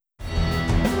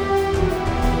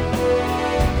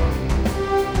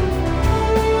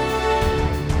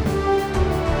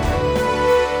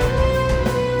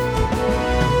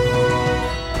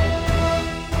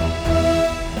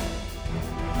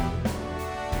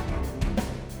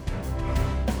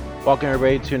Welcome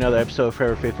everybody to another episode of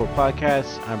Forever Faithful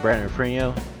Podcast. I'm Brandon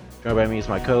Freno. Joined by me is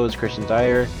my co-host Christian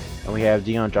Dyer, and we have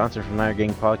Dion Johnson from Niner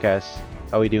Gang Podcast.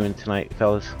 How are we doing tonight,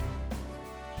 fellas?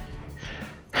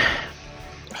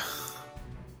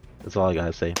 That's all I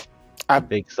gotta say.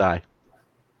 Big sigh.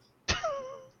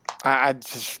 I've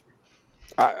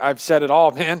said it all,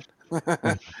 man.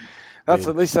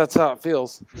 At least that's how it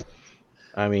feels.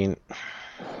 I mean,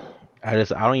 I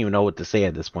don't even know what to say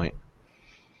at this point.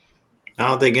 I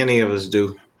don't think any of us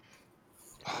do.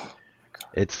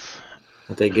 I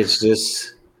think it's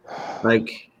just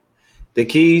like the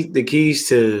keys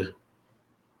to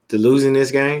losing this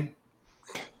game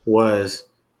was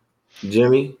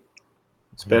Jimmy,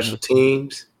 special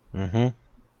teams,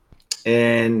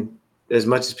 and as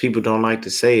much as people don't like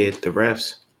to say it, the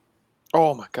refs.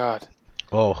 Oh my God.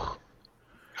 Oh.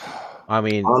 I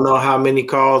mean, I don't know how many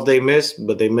calls they missed,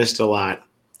 but they missed a lot.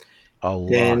 A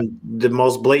lot. And the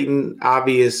most blatant,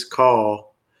 obvious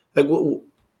call,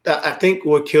 I think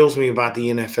what kills me about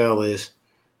the NFL is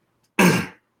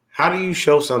how do you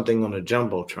show something on a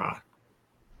jumbotron?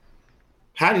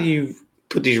 How do you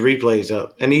put these replays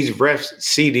up? And these refs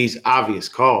see these obvious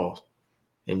calls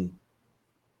and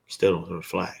still don't throw a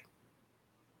flag.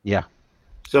 Yeah.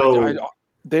 So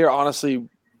they honestly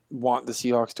want the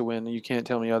Seahawks to win. You can't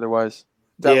tell me otherwise.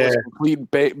 That was complete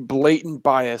blatant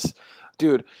bias.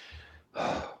 Dude,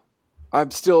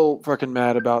 I'm still fucking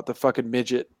mad about the fucking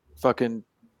midget fucking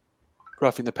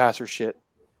roughing the passer shit.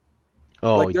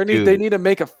 Oh, like they need to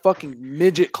make a fucking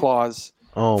midget clause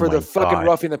for the fucking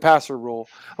roughing the passer rule.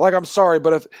 Like, I'm sorry,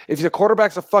 but if the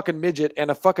quarterback's a fucking midget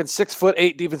and a fucking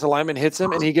 6'8" defensive lineman hits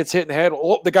him and he gets hit in the head,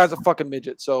 the guy's a fucking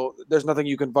midget. So there's nothing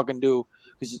you can fucking do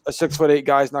because a 6'8"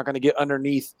 guy's not going to get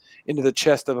underneath into the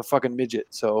chest of a fucking midget.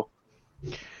 So.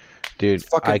 Dude,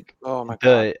 oh my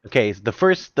God. Okay, the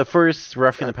first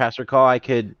roughing the passer call I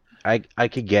could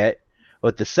get,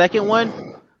 but the second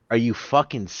one, are you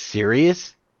fucking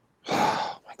serious?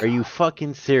 Are you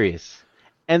fucking serious?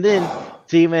 And then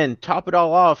to even top it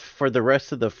all off for the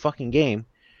rest of the fucking game,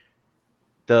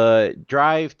 the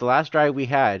last drive we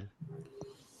had,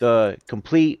 the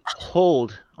complete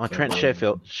hold on Trent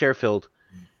Sherfield.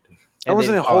 That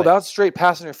wasn't a hold, out straight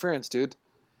pass interference, dude.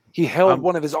 He held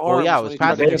one of his arms. Well, yeah, it was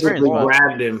pass interference.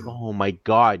 Grabbed him. Oh my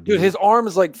God, dude! His arm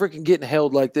is like freaking getting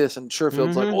held like this, and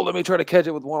Sherfield's like, "Oh, let me try to catch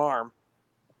it with one arm."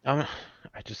 I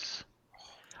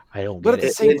don't. But at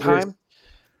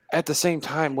the same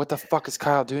time, what the fuck is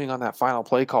Kyle doing on that final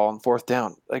play call on fourth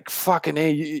down? Like,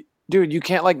 fucking dude, you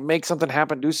can't like make something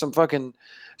happen. Do some fucking.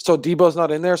 So Debo's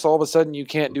not in there, so all of a sudden you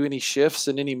can't do any shifts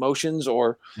and any motions,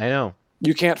 or I know.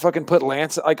 You can't fucking put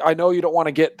Lance. Like, I know you don't want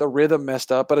to get the rhythm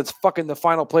messed up, but it's fucking the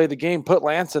final play of the game. Put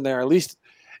Lance in there. At least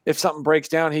if something breaks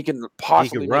down, he can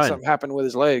possibly make something happen with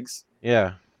his legs.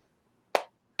 Yeah.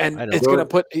 And it's going to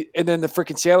put – and then the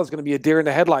freaking Seattle's going to be a deer in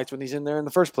the headlights when he's in there in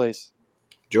the first place.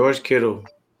 George Kittle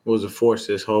was a force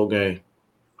this whole game.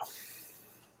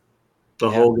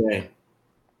 The whole game.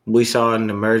 We saw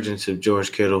an emergence of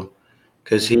George Kittle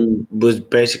because he was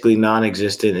basically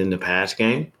non-existent in the pass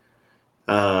game.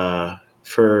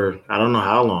 For I don't know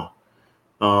how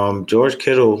long. George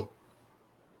Kittle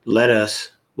led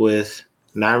us with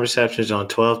 9 receptions on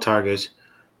 12 targets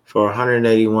for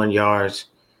 181 yards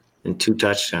and 2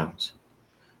 touchdowns.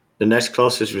 The next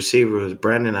closest receiver was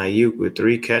Brandon Ayuk with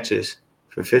 3 catches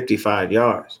for 55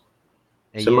 yards.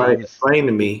 And somebody explained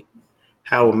to me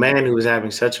how a man who was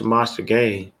having such a monster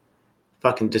game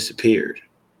fucking disappeared.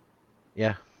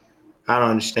 Yeah. I don't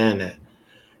understand that.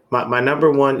 My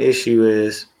number one issue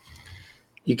is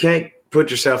you can't put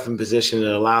yourself in position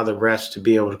to allow the refs to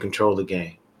be able to control the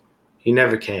game. You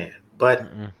never can. But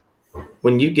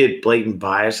when you get blatant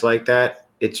bias like that,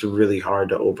 it's really hard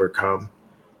to overcome.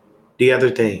 The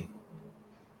other thing,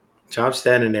 so I'm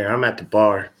standing there. I'm at the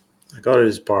bar. I go to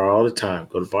this bar all the time.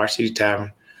 Go to Varsity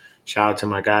Tavern. Shout out to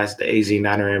my guys at the AZ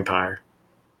Niner Empire.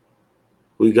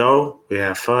 We go. We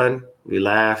have fun. We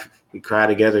laugh. We cry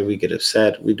together. We get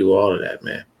upset. We do all of that,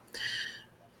 man.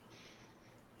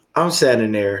 I'm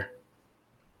standing there,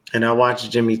 and I watched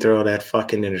Jimmy throw that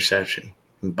fucking interception,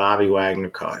 and Bobby Wagner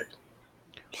caught it.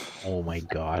 Oh, my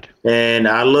God. And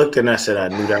I looked, and I said, I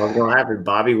knew that was going to happen.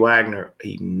 Bobby Wagner,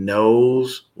 he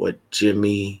knows what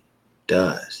Jimmy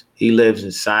does. He lives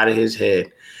inside of his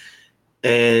head.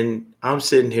 And I'm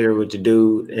sitting here with the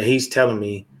dude, and he's telling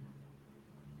me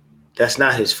that's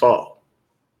not his fault.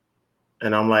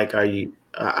 And I'm like, are you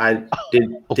 –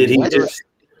 did he just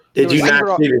 – did you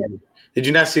not see the – did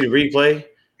you not see the replay?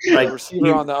 Like, the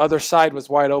receiver on the other side was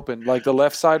wide open. Like the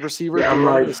left side receiver,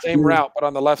 running the same route, but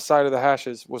on the left side of the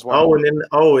hashes was wide open.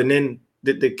 And then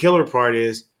the killer part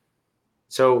is,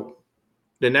 so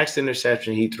the next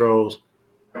interception he throws,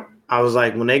 I was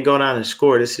like, when they go down and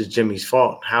score, this is Jimmy's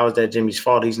fault. How is that Jimmy's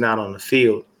fault? He's not on the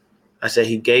field. I said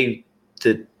he gave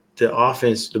the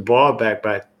offense the ball back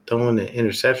by throwing the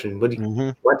interception.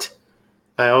 What?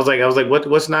 I was like,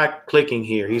 what's not clicking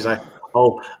here? He's like,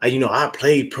 I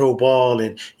played pro ball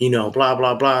and, blah,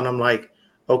 blah, blah. And I'm like,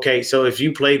 okay, so if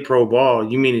you played pro ball,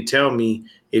 you mean to tell me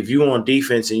if you on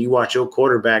defense and you watch your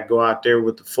quarterback go out there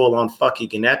with the full-on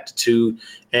fucking ineptitude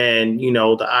and, the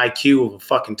IQ of a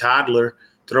fucking toddler,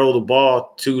 throw the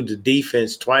ball to the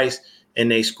defense twice and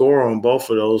they score on both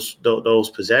of those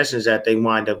possessions that they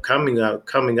wind up coming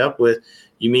up with,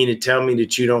 you mean to tell me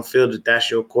that you don't feel that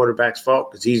that's your quarterback's fault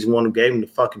because he's the one who gave him the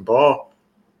fucking ball?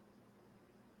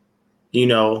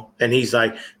 And he's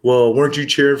like, well, weren't you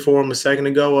cheering for him a second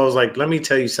ago? I was like, let me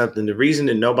tell you something. The reason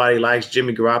that nobody likes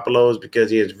Jimmy Garoppolo is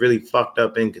because he has really fucked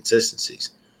up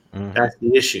inconsistencies. Mm-hmm. That's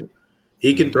the issue.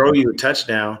 He can throw you a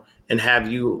touchdown and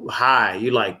have you high.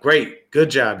 You're like, great,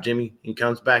 good job, Jimmy. He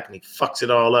comes back and he fucks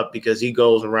it all up because he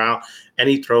goes around and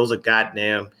he throws a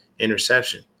goddamn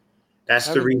interception. That's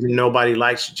the reason nobody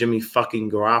likes Jimmy fucking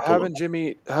Garoppolo. Having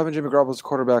Jimmy Garoppolo's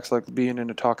quarterbacks like being in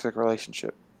a toxic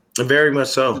relationship. Very much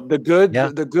so. The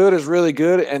good is really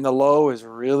good, and the low is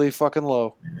really fucking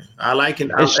low. I like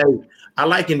Jimmy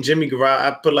Garoppolo.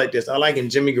 I put it like this: I liken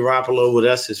Jimmy Garoppolo with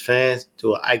us as fans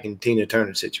to an Ike and Tina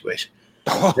Turner situation.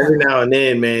 Every now and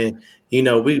then, man, we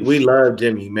love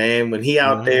Jimmy, man. When he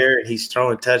out there and he's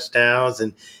throwing touchdowns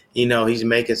and he's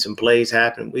making some plays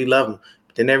happen, we love him.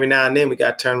 But then every now and then we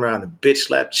got to turn around and bitch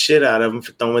slap the shit out of him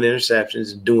for throwing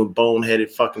interceptions and doing boneheaded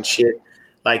fucking shit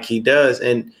like he does.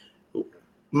 And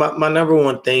my number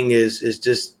one thing is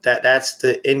just that's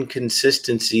the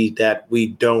inconsistency that we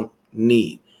don't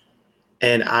need.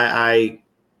 And I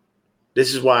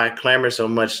this is why I clamor so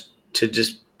much to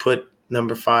just put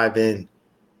number 5 in.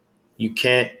 You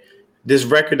can't – this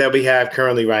record that we have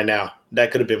currently right now,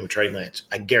 that could have been with Trey Lance.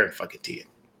 I guarantee it.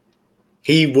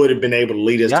 He would have been able to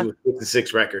lead us to a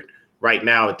 6-6 record right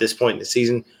now at this point in the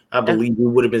season. I believe we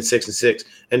would have been 6-6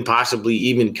 and possibly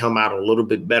even come out a little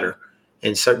bit better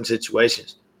in certain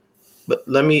situations. But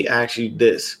let me ask you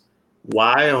this.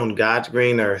 Why on God's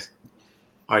green earth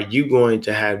are you going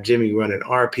to have Jimmy run an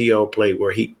RPO play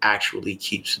where he actually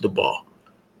keeps the ball?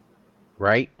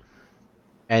 Right?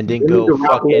 And then go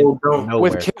fucking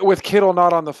nowhere. With Kittle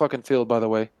not on the fucking field, by the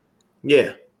way.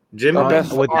 Yeah. Jimmy,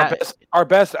 our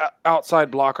best outside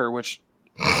blocker, which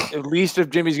at least if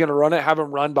Jimmy's going to run it, have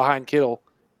him run behind Kittle.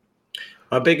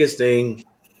 My biggest thing,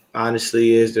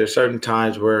 honestly, is there are certain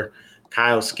times where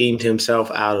Kyle schemed himself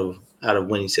out of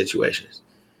winning situations.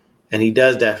 And he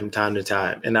does that from time to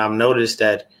time. And I've noticed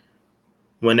that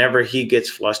whenever he gets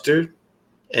flustered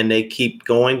and they keep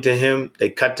going to him, they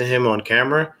cut to him on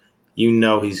camera,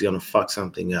 he's going to fuck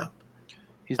something up.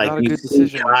 He's like, not a good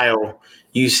decision. Kyle,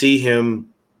 you see him,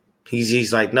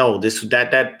 he's like, no,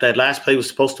 that last play was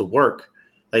supposed to work.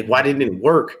 Like, why didn't it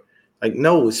work? Like,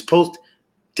 no, it's supposed to,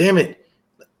 damn it.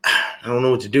 I don't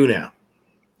know what to do now.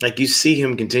 Like, you see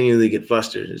him continually get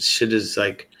flustered. This shit is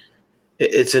like,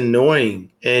 it's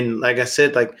annoying. And like I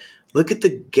said, like, look at the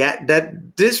gap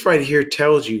that this right here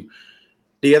tells you.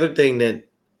 The other thing that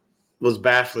was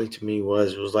baffling to me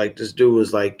was like, this dude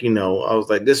was like, I was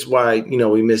like, this is why,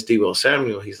 we missed Deebo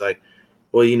Samuel. He's like,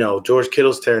 well, George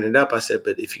Kittle's tearing it up. I said,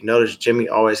 but if you notice, Jimmy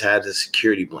always had a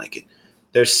security blanket.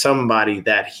 There's somebody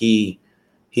that he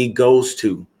goes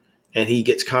to and he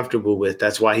gets comfortable with.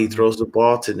 That's why he throws the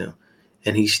ball to them.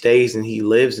 And he stays and he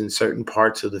lives in certain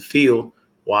parts of the field.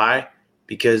 Why?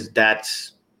 Because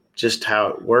that's just how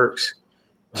it works.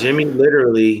 Jimmy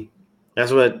literally,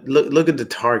 that's what, look at the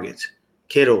targets.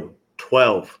 Kittle,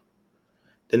 12.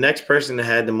 The next person that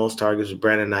had the most targets was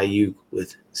Brandon Ayuk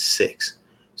with 6.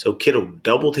 So Kittle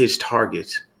doubled his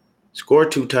targets,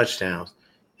 scored 2 touchdowns,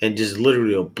 and just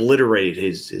literally obliterated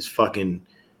his fucking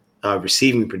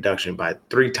receiving production by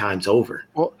 3 times over.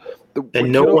 Well,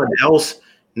 no one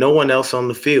else on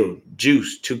the field.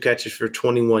 Juice, 2 catches for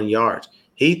 21 yards.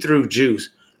 He threw Juice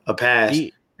a pass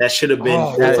that should have been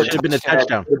a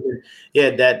touchdown. Yeah,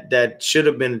 that should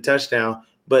have been a touchdown,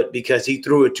 but because he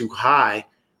threw it too high,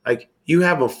 like, you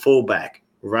have a fullback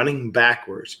running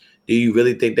backwards. Do you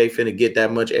really think they finna get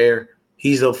that much air?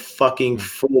 He's a fucking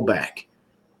fullback.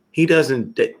 He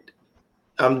doesn't.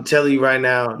 I'm telling you right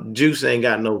now, Juice ain't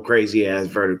got no crazy ass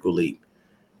vertical leap.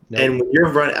 No. And when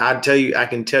you're running, I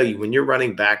can tell you, when you're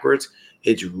running backwards,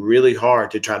 it's really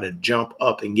hard to try to jump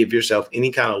up and give yourself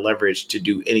any kind of leverage to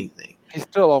do anything. He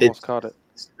still almost caught it.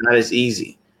 It's not as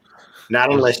easy.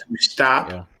 Not unless you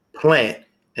stop, plant,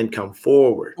 and come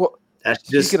forward. Well, that's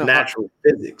just natural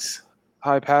physics.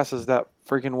 High passes, that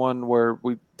freaking one where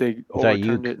they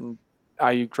overturned it and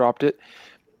Ayuk dropped it.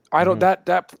 I don't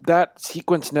that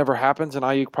sequence never happens, and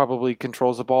Ayuk probably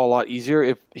controls the ball a lot easier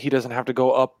if he doesn't have to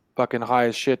go up fucking high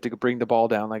as shit to bring the ball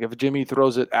down. Like if Jimmy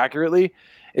throws it accurately,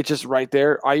 it's just right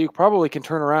there. Ayuk probably can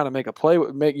turn around and make a play,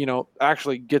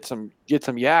 actually get some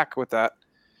yak with that.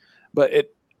 But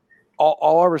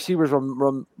all our receivers'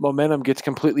 momentum gets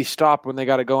completely stopped when they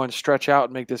got to go and stretch out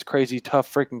and make this crazy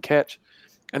tough freaking catch,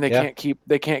 and they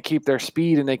can't keep their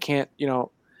speed, and they can't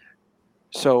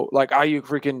So like Ayuk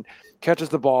freaking catches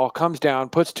the ball, comes down,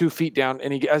 puts 2 feet down,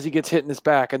 and as he gets hit in his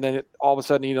back, and then all of a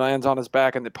sudden he lands on his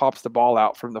back and it pops the ball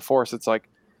out from the force. It's like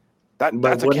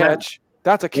that's a catch.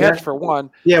 That's a catch for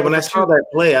one. Yeah, when I saw that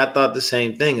play, I thought the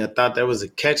same thing. I thought that was a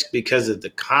catch because of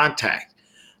the contact.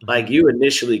 Like you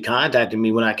initially contacted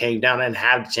me when I came down. I didn't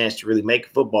have the chance to really make a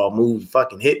football move.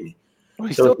 Fucking hit me. Well,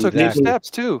 he still took 2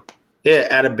 steps too. Yeah,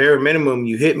 at a bare minimum,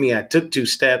 you hit me. I took 2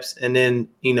 steps, and then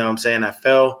I'm saying I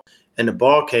fell. And the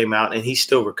ball came out, and he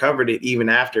still recovered it even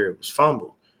after it was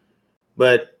fumbled.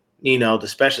 But the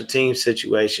special teams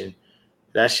situation,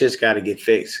 that shit's got to get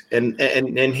fixed. And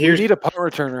here's we need a punt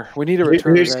returner. We need a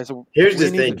returner, guys. Here's the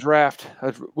thing: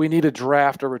 we need to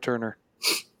draft a returner.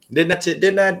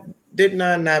 Didn't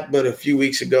I not but a few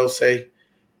weeks ago say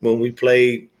when we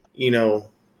played the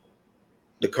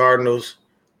Cardinals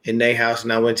in their house,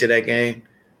 and I went to that game?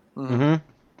 Mm-hmm.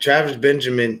 Travis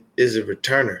Benjamin is a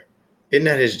returner. Isn't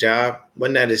that his job?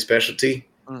 Wasn't that his specialty?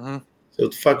 Mm-hmm. So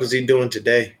what the fuck was he doing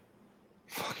today?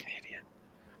 Fucking idiot.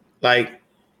 Like,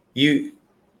 you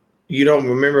don't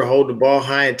remember hold the ball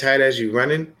high and tight as you're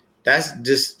running? That's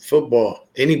just football.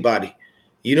 Anybody.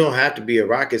 You don't have to be a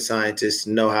rocket scientist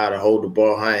to know how to hold the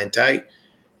ball high and tight,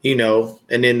 and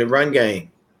then the run game.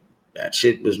 That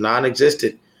shit was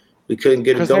non-existent. We couldn't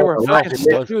get it going.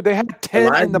 Dude, they had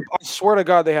 10 in the – I swear to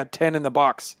God, they had 10 in the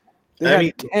box. They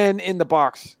had 10 in the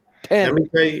box. 10. Let me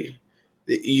tell you,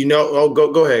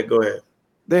 go ahead.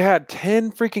 They had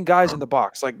 10 freaking guys in the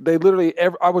box. Like, they literally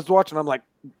 – I was watching. I'm like,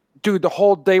 dude,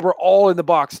 they were all in the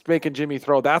box making Jimmy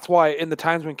throw. That's why in the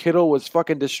times when Kittle was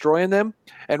fucking destroying them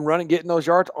and getting those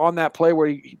yards on that play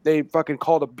where they fucking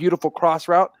called a beautiful cross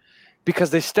route because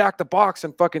they stacked the box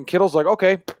and fucking Kittle's like,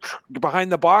 okay,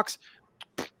 behind the box,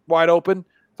 wide open,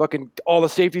 fucking all the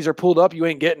safeties are pulled up. You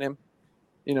ain't getting him,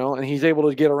 and he's able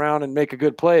to get around and make a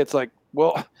good play. It's like,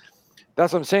 well –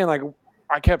 that's what I'm saying. Like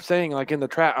I kept saying, like in the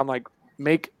trap, I'm like,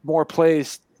 make more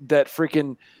plays that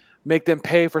freaking make them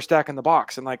pay for stacking the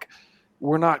box. And like,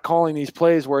 we're not calling these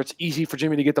plays where it's easy for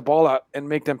Jimmy to get the ball out and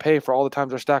make them pay for all the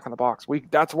times they're stacking the box.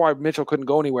 That's why Mitchell couldn't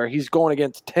go anywhere. He's going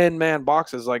against 10-man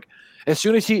boxes. Like as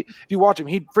soon as if you watch him,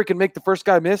 he'd freaking make the first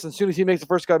guy miss. And as soon as he makes the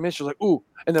first guy miss, you're like, ooh.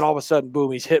 And then all of a sudden,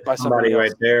 boom, he's hit by somebody else.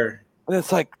 Right there. And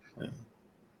it's like,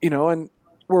 and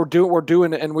we're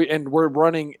doing and we're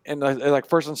running and like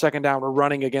first and second down we're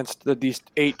running against these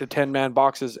 8 to 10 man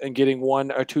boxes and getting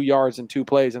 1 or 2 yards in 2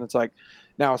 plays, and it's like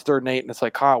now it's 3rd and 8 and it's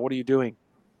like, Kyle, what are you doing?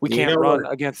 We can't run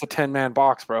against a 10-man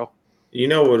box, bro.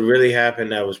 What really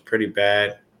happened that was pretty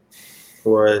bad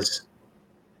was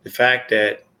the fact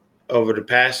that over the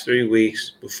past 3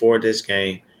 weeks before this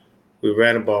game, we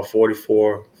ran the ball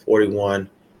 44, 41,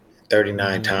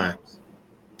 39 times.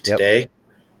 Today,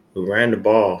 we ran the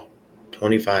ball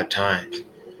 25 times,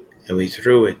 and we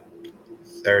threw it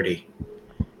 30.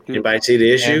 Anybody see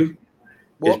the issue?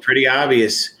 It's pretty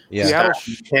obvious. Yeah.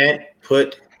 You can't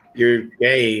put your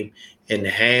game in the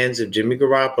hands of Jimmy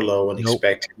Garoppolo and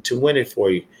expect him to win it for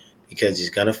you because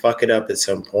he's going to fuck it up at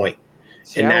some point.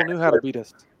 Seattle knew how to beat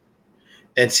us.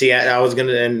 And see, that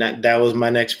was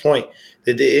my next point.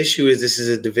 The issue is this is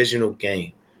a divisional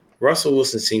game. Russell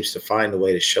Wilson seems to find a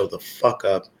way to show the fuck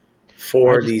up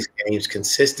for these games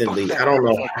consistently. I don't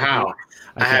know how.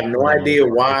 I have no idea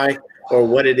why or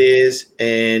what it is.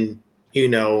 And,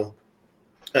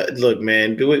 look,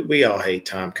 man, we all hate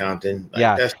Tom Compton.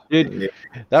 Like, dude,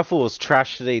 that fool was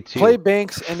trash today, too. Play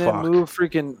Banks and then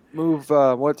move,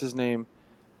 what's his name?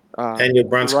 Daniel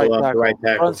Brunskill up the right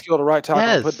tackle. Brunskill to right tackle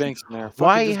and put Banks in there.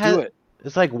 Do it.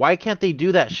 It's like, why can't they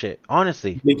do that shit,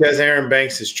 honestly? Because Aaron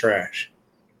Banks is trash.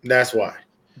 That's why.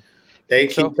 They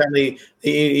keep telling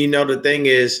you, the thing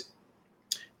is,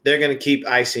 they're going to keep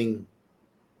icing,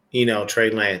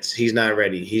 Trey Lance. He's not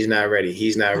ready. He's not ready.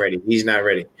 He's not ready. He's not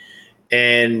ready.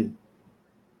 And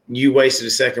you wasted a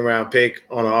 2nd-round pick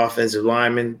on an offensive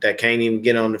lineman that can't even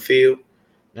get on the field.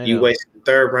 You wasted a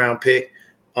 3rd-round pick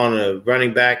on a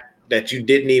running back that you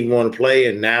didn't even want to play,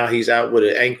 and now he's out with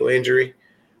an ankle injury.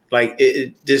 Like,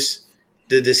 the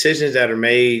decisions that are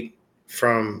made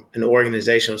from an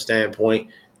organizational standpoint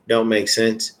don't make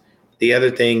sense. The other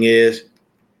thing is,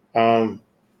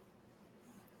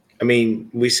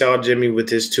 we saw Jimmy with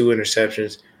his 2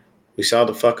 interceptions. We saw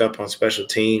the fuck up on special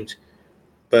teams.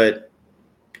 but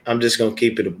I'm just gonna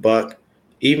keep it a buck.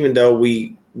 Even though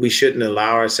we shouldn't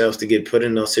allow ourselves to get put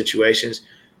in those situations,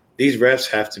 these refs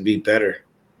have to be better.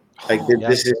 Like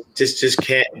this just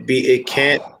can't be. It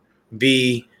can't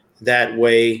be that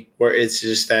way where it's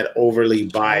just that overly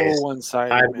biased.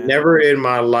 I've never in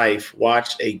my life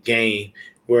watched a game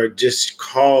where just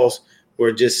calls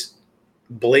were just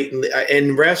blatantly,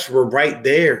 and refs were right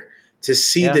there to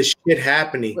see the shit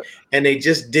happening, and they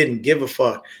just didn't give a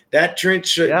fuck. That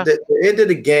trench at the end of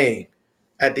the game,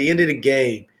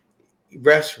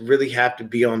 refs really have to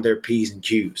be on their P's and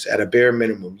Q's at a bare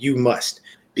minimum. You must,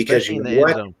 because you know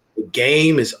what? The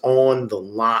game is on the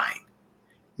line.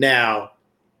 Now,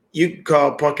 you can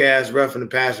call punk ass roughing the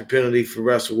passer penalty for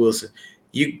Russell Wilson.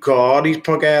 You can call all these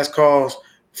punk ass calls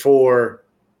for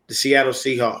the Seattle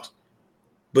Seahawks,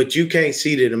 but you can't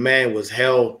see that a man was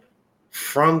held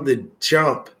from the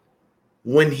jump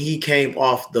when he came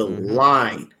off the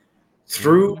line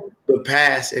through the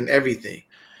pass and everything.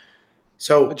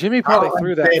 So Jimmy probably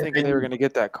threw that thinking they were going to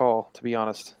get that call, to be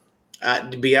honest.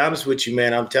 To be honest with you,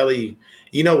 man, I'm telling you,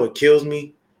 you know what kills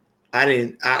me? I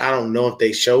don't know if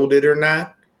they showed it or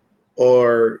not,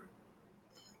 or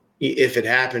if it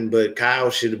happened, but Kyle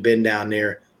should have been down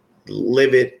there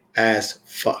livid as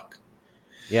fuck.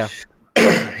 Yeah.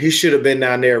 He should have been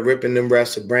down there ripping them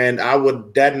refs a brand.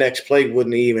 That next play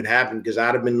wouldn't have even happened because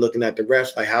I'd have been looking at the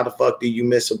refs like, how the fuck do you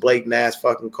miss a blatant ass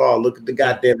fucking call? Look at the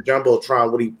goddamn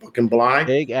Jumbotron. What, are you fucking blind?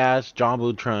 Big ass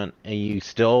Jumbotron, and you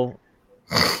still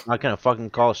not gonna fucking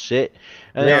call shit.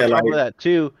 And then on top of that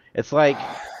too, it's like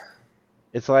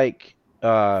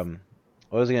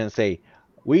what was I gonna say?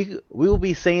 We will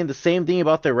be saying the same thing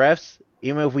about the refs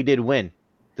even if we did win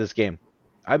this game.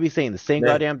 I'd be saying the same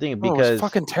goddamn thing because it was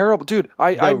fucking terrible, dude.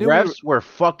 I knew refs were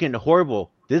fucking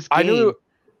horrible. This game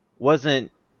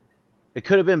wasn't. It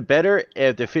could have been better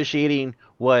if the officiating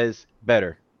was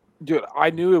better. Dude,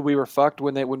 I knew we were fucked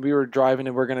when we were driving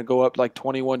and we're gonna go up like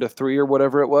 21-3 or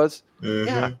whatever it was. Mm-hmm.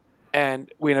 Yeah.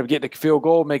 And we ended up getting a field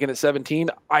goal, making it 17.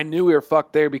 I knew we were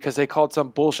fucked there because they called some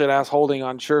bullshit ass holding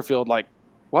on Sherfield. Like,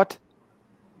 what?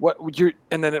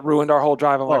 And then it ruined our whole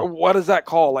drive. I'm like, what is that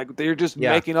call? Like, they're just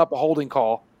making up a holding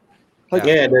call. Like,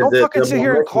 don't fucking sit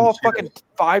here and call fucking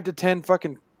 5 to 10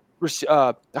 fucking.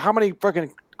 How many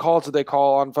fucking calls did they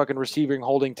call on fucking receiving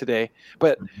holding today?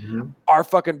 But our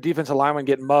fucking defensive linemen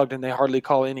get mugged and they hardly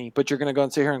call any. But you're gonna go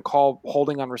and sit here and call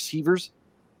holding on receivers?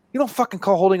 You don't fucking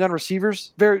call holding on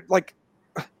receivers. Very like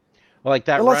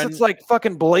that. Unless it's like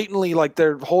fucking blatantly like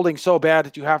they're holding so bad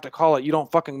that you have to call it. You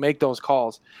don't fucking make those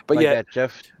calls. But like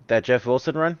that Jeff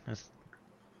Wilson run.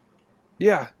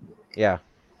 Yeah.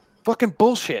 Fucking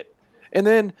bullshit. And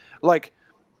then like,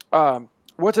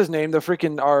 what's his name? The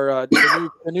freaking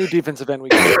the new defensive end we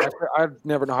got. I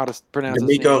never know how to pronounce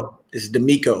his name. It's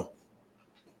DeMeco.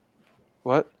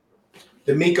 What?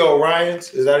 DeMeco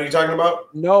Ryans? Is that what you're talking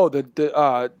about? No,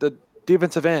 the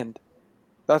defensive end.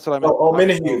 That's what I meant.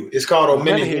 Omenihu. It's called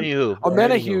Omenihu.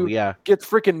 Omenihu gets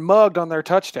freaking mugged on their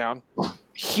touchdown.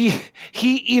 He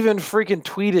even freaking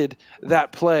tweeted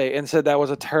that play and said that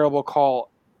was a terrible call.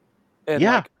 And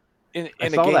in a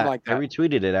game like that. I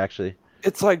retweeted it actually.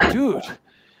 It's like, dude,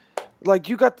 like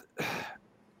you got,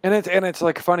 and it's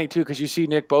like funny too because you see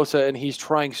Nick Bosa and he's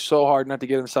trying so hard not to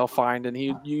get himself fined, and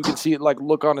you can see it like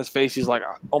look on his face. He's like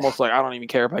almost like I don't even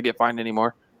care if I get fined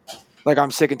anymore. Like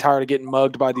I'm sick and tired of getting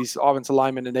mugged by these offensive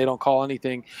linemen and they don't call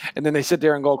anything, and then they sit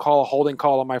there and go call a holding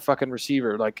call on my fucking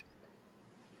receiver. Like,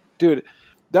 dude,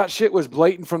 that shit was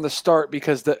blatant from the start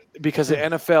because the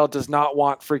NFL does not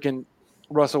want freaking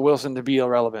Russell Wilson to be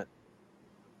irrelevant.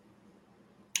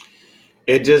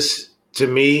 It just, to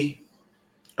me,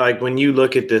 like when you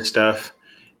look at this stuff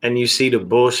and you see the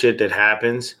bullshit that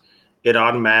happens, it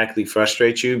automatically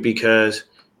frustrates you because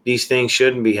these things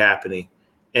shouldn't be happening.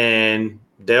 And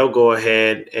they'll go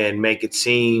ahead and make it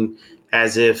seem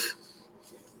as if,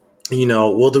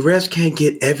 well, the refs can't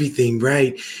get everything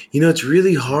right. It's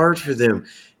really hard for them.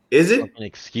 Is it?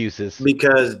 Excuses.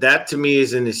 Because that to me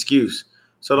is an excuse.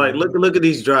 So like, look at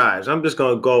these drives. I'm just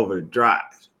going to go over the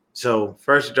drives. So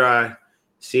first drive,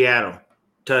 Seattle,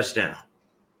 touchdown.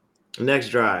 Next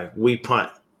drive, we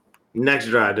punt. Next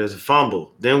drive, there's a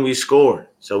fumble. Then we score.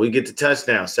 So we get the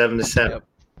touchdown, 7-7.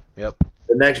 Yep.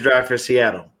 The next drive for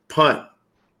Seattle, punt.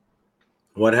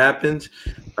 What happens?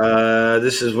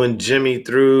 This is when Jimmy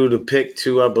threw the pick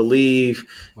to, I believe,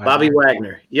 Bobby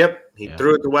Wagner. Yep, he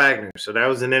threw it to Wagner. So that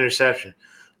was an interception.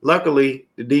 Luckily,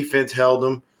 the defense held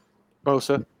him.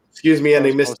 Bosa. Excuse me, and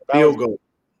they missed the field goal.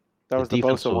 That was the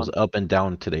defense Bosa was up and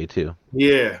down today too.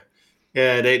 Yeah,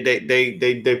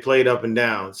 they played up and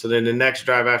down. So then the next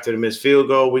drive after the missed field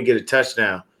goal, we get a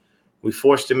touchdown. We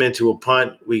forced them into a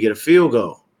punt. We get a field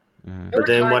goal. Mm-hmm. But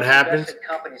then what happens?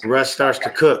 Russ starts to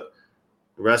cook.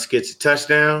 Russ gets a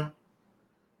touchdown,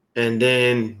 and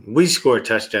then we score a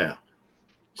touchdown.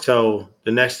 So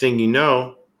the next thing you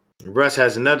know, Russ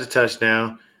has another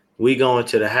touchdown. We go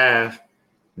into the half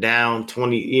down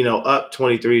 20, up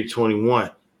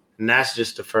 23-21. And that's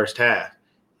just the first half.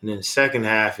 And then the second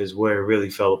half is where it really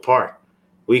fell apart.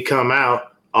 We come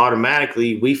out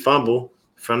automatically, we fumble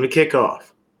from the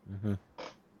kickoff. Mm-hmm.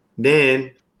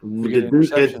 Then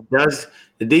the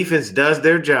defense does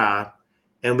their job,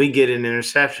 and we get an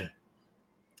interception.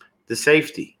 The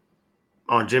safety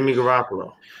on Jimmy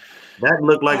Garoppolo. That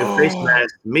looked like a face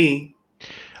mask to me.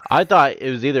 I thought it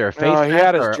was either a face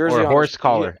mask or a horse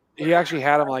collar. He actually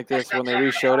had him like this when they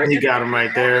re-showed it. He got him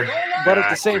right there. But at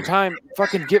the same time,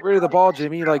 fucking get rid of the ball,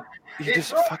 Jimmy. Like, he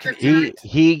just fucking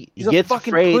he gets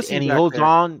afraid and he holds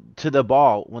on to the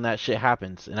ball when that shit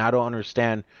happens. And I don't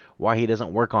understand why he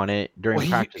doesn't work on it during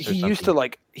practice. He used to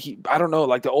I don't know,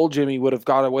 like the old Jimmy would have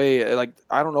got away. Like,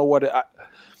 I don't know what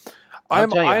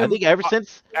I think ever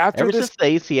since the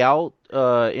ACL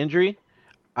injury,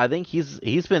 I think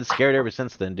he's been scared ever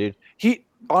since then, dude.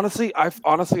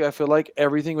 I feel like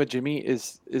everything with Jimmy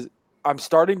is I'm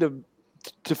starting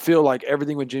to feel like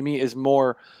everything with Jimmy is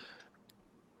more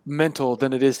mental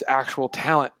than it is actual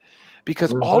talent.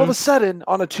 Because all of a sudden,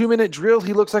 on a 2-minute drill,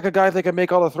 he looks like a guy that can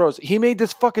make all the throws. He made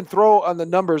this fucking throw on the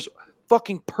numbers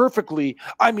fucking perfectly.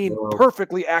 I mean,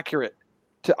 perfectly accurate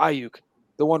to Ayuk.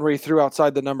 The one where he threw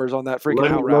outside the numbers on that freaking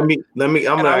out route.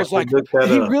 I was like, did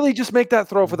he really just make that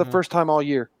throw for the first time all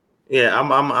year? Yeah,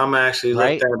 I'm actually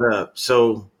look that up.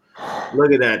 So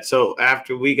look at that. So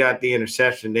after we got the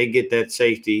interception, they get that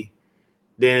safety.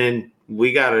 Then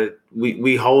we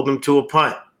hold them to a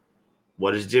punt.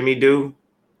 What does Jimmy do?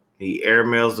 He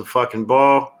airmails the fucking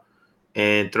ball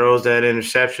and throws that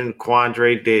interception to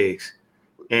Quandre Diggs.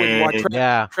 And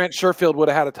Trent Sherfield would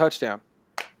have had a touchdown.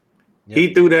 Yep.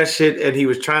 He threw that shit and he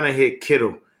was trying to hit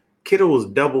Kittle. Kittle was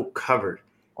double covered.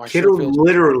 Kittle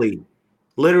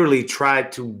literally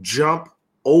tried to jump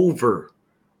over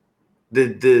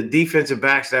the defensive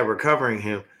backs that were covering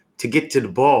him to get to the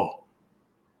ball.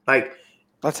 Like,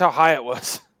 that's how high it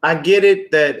was. I get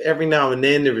it that every now and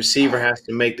then the receiver has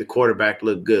to make the quarterback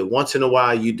look good. Once in a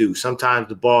while you do. Sometimes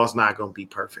the ball's not going to be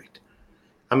perfect.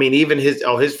 I mean, even his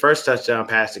first touchdown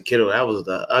pass to Kittle, that was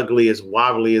the ugliest,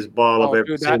 wobbliest ball I've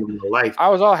ever seen in my life. I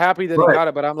was all happy that he got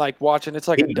it, but I'm like watching. It's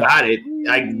like he got it.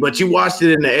 But you watched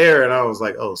it in the air, and I was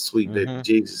like, "Oh, sweet baby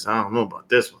Jesus!" I don't know about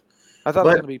this one. I thought it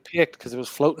was going to be picked because it was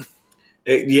floating.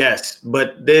 Yes,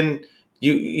 but then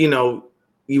you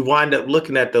wind up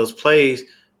looking at those plays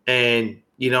and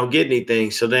you don't get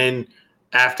anything. So then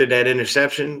after that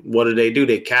interception, what do?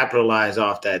 They capitalize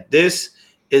off that. This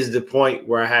is the point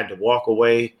where I had to walk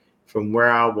away from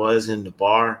where I was in the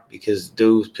bar because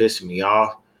dude was pissing me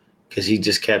off because he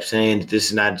just kept saying that this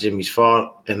is not Jimmy's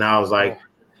fault. And I was like,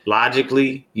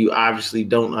 logically, you obviously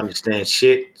don't understand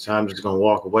shit. So I'm just going to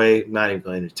walk away. I'm not even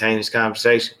going to entertain this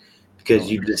conversation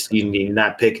because you're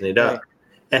not picking it up.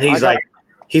 And he's like,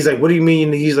 what do you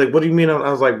mean? He's like, what do you mean? I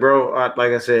was like, bro,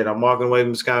 like I said, I'm walking away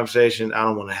from this conversation. I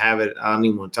don't want to have it. I don't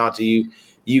even want to talk to you.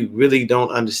 You really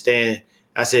don't understand.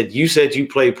 I said, you said you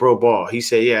play pro ball. He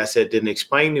said, yeah. I said, then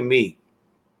explain to me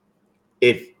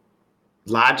if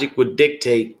logic would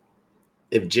dictate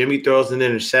if Jimmy throws an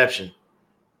interception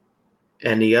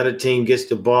and the other team gets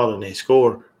the ball and they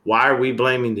score, why are we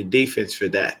blaming the defense for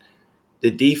that?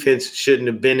 The defense shouldn't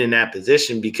have been in that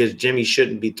position because Jimmy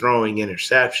shouldn't be throwing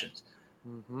interceptions.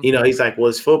 Mm-hmm. He's like, well,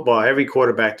 it's football. Every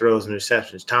quarterback throws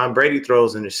interceptions. Tom Brady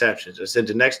throws interceptions. I said,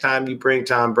 the next time you bring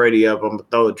Tom Brady up, I'm going to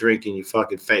throw a drink in your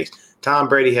fucking face. Tom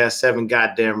Brady has 7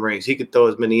 goddamn rings. He could throw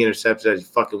as many interceptions as he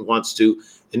fucking wants to,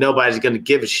 and nobody's going to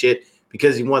give a shit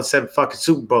because he won 7 fucking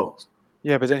Super Bowls.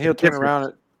 Yeah, but then he'll turn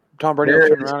around. Tom Brady will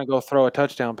turn around and go throw a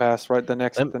touchdown pass the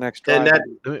next drive.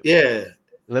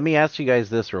 Let me ask you guys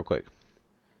this real quick.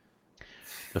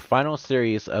 The final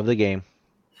series of the game.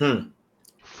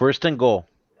 First and goal.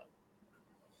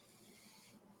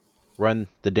 Run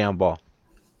the damn ball.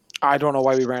 I don't know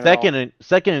why we ran it.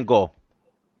 Second and goal.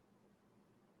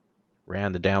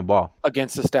 Ran the damn ball.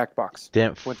 Against the stacked box.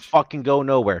 Didn't fucking go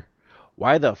nowhere.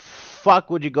 Why the fuck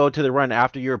would you go to the run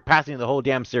after you're passing the whole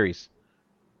damn series?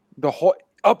 The whole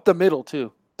up the middle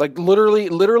too. Like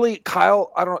literally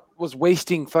Kyle, was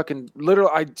wasting fucking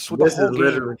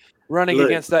running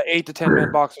against that 8 to 10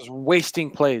 man box was wasting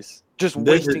plays. Just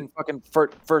wasting fucking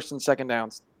first and second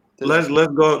downs. Let's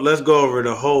go over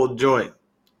the whole joint.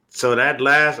 So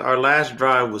our last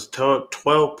drive was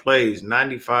 12 plays,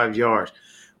 95 yards.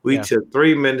 We took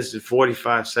 3 minutes and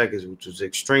 45 seconds, which was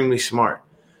extremely smart.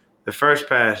 The first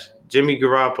pass, Jimmy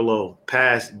Garoppolo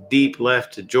pass deep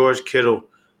left to George Kittle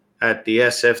at the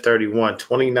SF-31,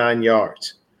 29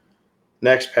 yards.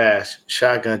 Next pass,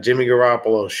 shotgun, Jimmy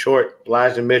Garoppolo, short,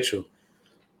 Elijah Mitchell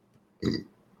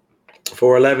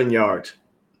for 11 yards.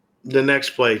 The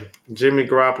next play, Jimmy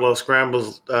Garoppolo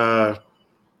scrambles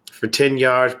for 10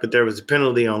 yards, but there was a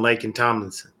penalty on Laken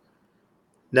Tomlinson.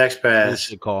 Next pass.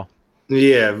 Bullshit call.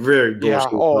 Yeah, very bullshit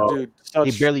call. Dude.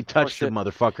 He barely touched the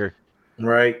motherfucker.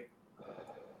 Right.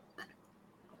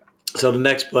 So the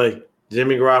next play,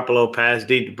 Jimmy Garoppolo passed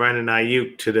deep to Brandon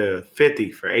Ayuk to the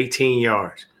 50 for 18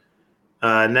 yards.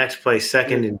 Next play,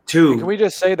 2nd and 2. Can we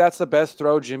just say that's the best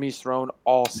throw Jimmy's thrown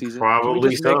all season? Probably Can we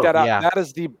just so. make that out? Yeah. That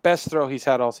is the best throw he's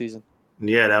had all season.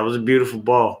 Yeah, that was a beautiful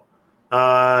ball.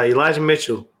 Elijah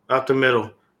Mitchell up the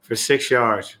middle for 6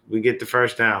 yards. We get the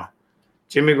first down.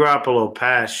 Jimmy Garoppolo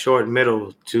pass short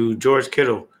middle to George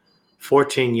Kittle,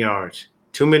 14 yards.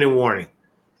 2-minute warning.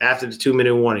 After the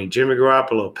 2-minute warning, Jimmy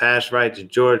Garoppolo pass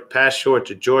short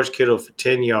to George Kittle for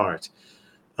 10 yards.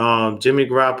 Jimmy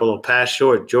Garoppolo pass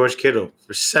short, George Kittle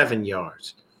for 7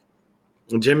 yards.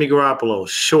 Jimmy Garoppolo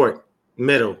short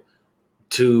middle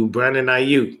to Brandon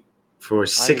Ayuk for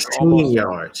 16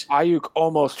 yards. Ayuk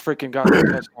almost freaking got the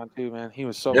touchdown too, man. He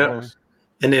was so close.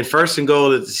 And then 1st and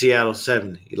goal at the Seattle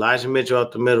 70. Elijah Mitchell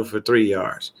up the middle for 3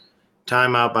 yards.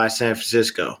 Timeout by San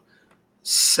Francisco.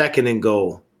 2nd and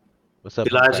goal. What's up,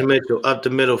 Elijah Mitchell up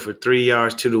the middle for 3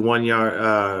 yards to the 1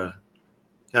 yard.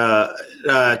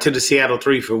 To the Seattle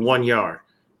 3 for 1 yard.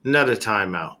 Another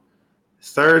timeout.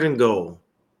 3rd and goal.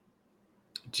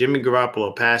 Jimmy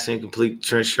Garoppolo pass incomplete to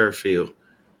Trent Sherfield.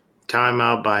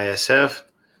 Timeout by SF.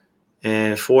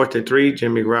 And 4th and 3,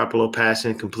 Jimmy Garoppolo pass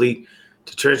incomplete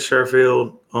to Trent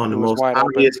Sherfield on the most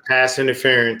obvious pass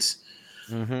interference.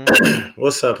 Mm-hmm.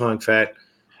 What's up, Hunk Fat?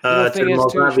 To the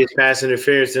most obvious pass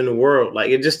interference in the world.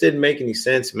 Like, it just didn't make any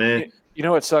sense, man. You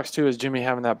know what sucks, too, is Jimmy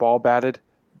having that ball batted.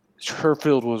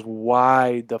 Sherfield was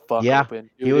wide the fuck open.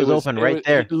 Dude, he was open right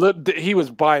there. He was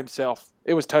by himself.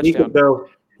 It was touchdown.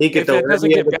 He could throw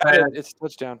every other pass. It's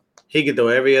touchdown. He could throw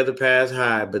every other pass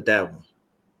high, but that one.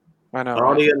 I know.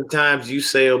 All the other times you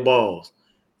sail balls,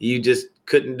 you just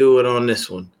couldn't do it on this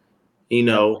one.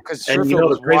 Because Sherfield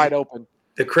was wide open.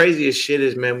 The craziest shit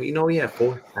is, man, we had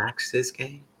 4 sacks this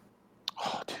game.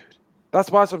 Oh, dude. That's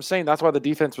why I'm saying. That's why the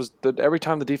defense was every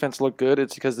time the defense looked good,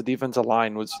 it's because the defensive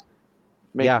line was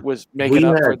making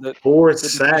up for the 4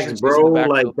 sacks, bro.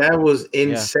 Like, that was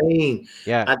insane.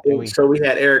 Yeah. I think so. We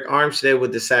had Eric Armstead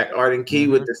with the sack, Arden Key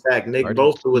with the sack, Nick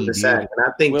Bosa with the sack, and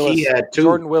I think Key had 2.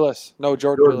 Jordan Willis.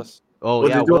 Willis. Oh,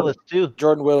 yeah, Willis too.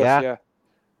 Jordan Willis, yeah.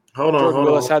 Hold on.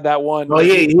 Willis had that one. Oh,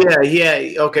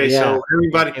 yeah. Okay, so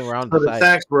everybody, the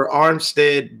sacks were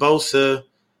Armstead, Bosa,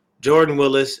 Jordan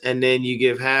Willis, and then you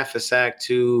give half a sack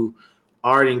to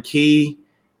Arden Key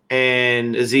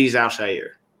and Azeez Al-Shaair.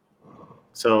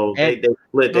 So they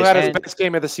split. That is the best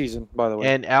game of the season, by the way.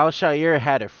 And Al-Shaair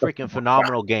had a freaking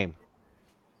phenomenal game.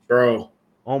 Bro.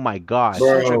 Oh, my God.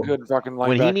 Such a good fucking linebacker.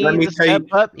 When he needs to step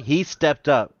up, he stepped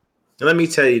up. Let me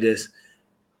tell you this.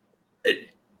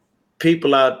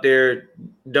 People out there,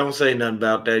 don't say nothing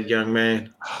about that young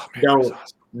man. Oh, man,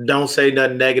 don't say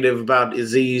nothing negative about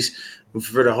Azeez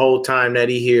for the whole time that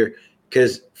he here,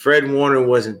 because Fred Warner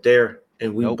wasn't there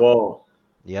and we balled.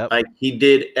 Yep. Like, he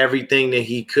did everything that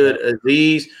he could.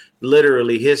 Azeez,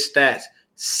 literally, his stats: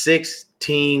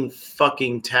 16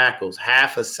 fucking tackles,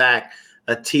 half a sack,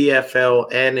 a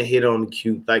TFL, and a hit on the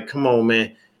cue. Like, come on,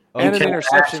 man. And an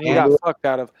interception he got fucked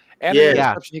out of. And an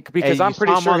interception because I'm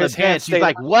pretty sure his hand stayed. He's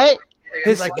like, what?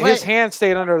 His hand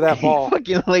stayed under that ball.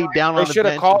 He fucking laid down on the bench. They should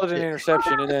have called it an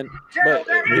interception, but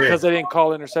because they didn't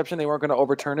call interception, they weren't going to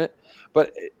overturn it.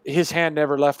 But his hand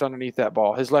never left underneath that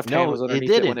ball. His left hand was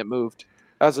underneath it when it moved.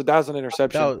 That was an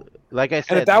interception. No, like I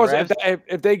said, and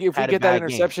if we get that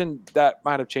interception, that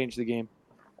might have changed the game.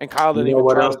 And Kyle didn't even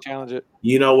try to challenge it.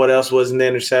 You know what else was an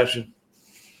interception?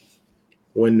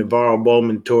 When Navarro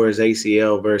Bowman tore his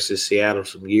ACL versus Seattle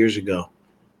some years ago,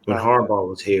 when Harbaugh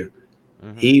was here.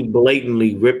 Mm-hmm. He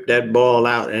blatantly ripped that ball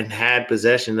out and had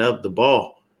possession of the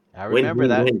ball. I remember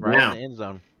that right in the end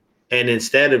zone. And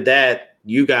instead of that,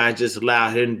 you guys just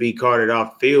allowed him to be carted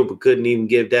off the field, but couldn't even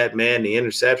give that man the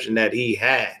interception that he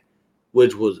had,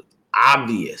 which was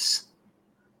obvious.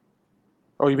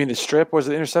 Oh, you mean the strip? Was it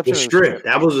the interception? The strip.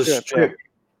 That was a strip. Yeah.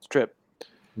 Strip.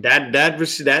 That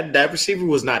receiver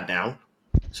was not down.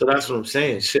 So that's what I'm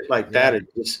saying. Shit like that is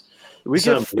just.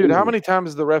 Dude, how many times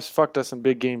has the refs fucked us in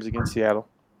big games against Seattle?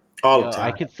 All the time.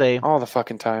 I could say all the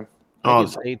fucking time. I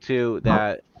could say too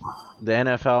that the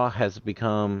NFL has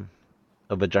become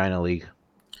a vagina league.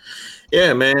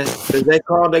 Yeah, man. They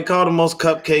call the most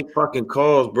cupcake fucking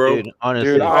calls, bro. Dude,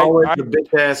 honestly, it's always a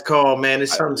big ass call, man.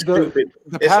 It's something stupid.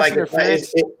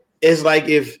 It's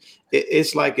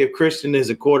like if Christian is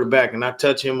a quarterback and I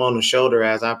touch him on the shoulder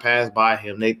as I pass by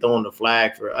him, they throwing the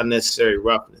flag for unnecessary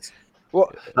roughness.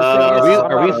 Well,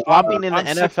 are we flopping in the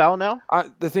NFL now?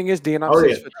 The thing is, Dean, I'm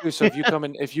 6'2", so if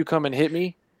you come and hit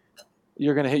me,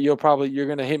 you're gonna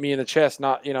hit me in the chest,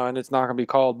 not and it's not gonna be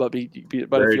called. But if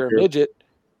you're a midget,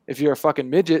 if you're a fucking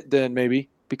midget, then maybe,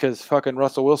 because fucking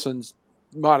Russell Wilson's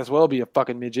might as well be a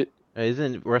fucking midget.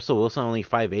 Isn't Russell Wilson only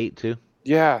 5'8" too?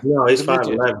 Yeah, no, he's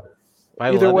 5'11".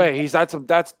 Either way,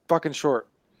 that's fucking short.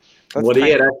 That's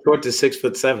short to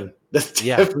 6'7". That's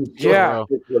yeah.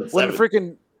 When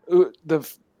freaking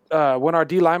when our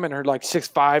D linemen are like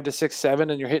 6'5" to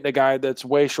 6'7", and you're hitting a guy that's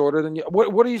way shorter than you,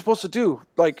 what are you supposed to do?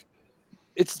 Like,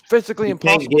 it's physically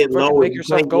impossible to make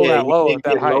yourself go that low at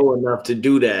that height. Low enough to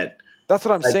do that. That's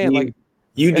what I'm saying.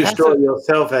 You destroy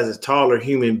yourself as a taller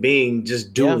human being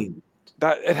just doing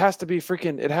that. It has to be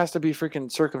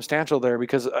freaking circumstantial there,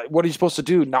 because what are you supposed to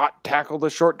do? Not tackle the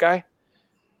short guy?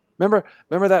 Remember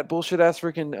that bullshit ass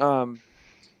freaking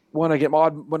when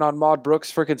Maud Brooks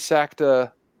freaking sacked Drew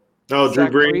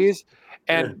Brees,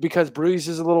 and because Brees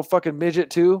is a little fucking midget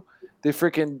too,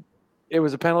 it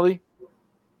was a penalty.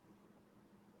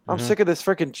 I'm sick of this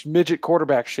freaking midget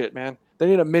quarterback shit, man. They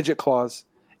need a midget clause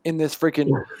in this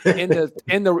freaking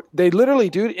they literally,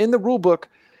 dude, in the rule book,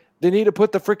 they need to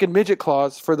put the freaking midget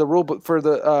clause for the rule book for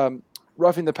the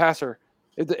roughing the passer.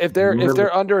 If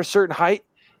they're under a certain height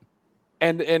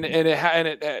and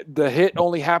the hit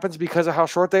only happens because of how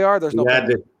short they are, there's no.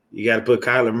 You got to put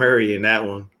Kyler Murray in that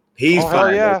one. He's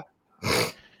fine. Yeah.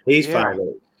 He's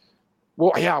fine.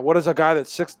 Well, yeah. What is a guy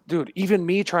that's dude? Even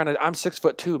me I'm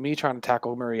 6'2". Me trying to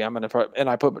tackle Murray, I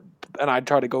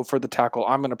try to go for the tackle.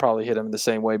 I'm gonna probably hit him the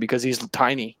same way because he's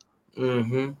tiny.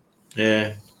 Mm-hmm.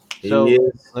 Yeah. So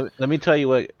let me tell you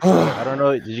what. I don't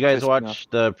know. Did you guys watch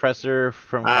the presser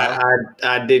from?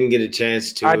 I didn't get a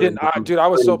chance to. I didn't. Dude, I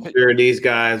was so sure these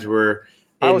guys were.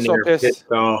 I was so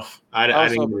pissed off. I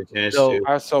didn't get a chance to.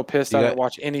 I was so pissed. I didn't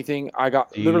watch anything. I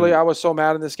was so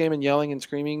mad in this game and yelling and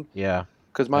screaming. Yeah.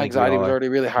 Because my anxiety was already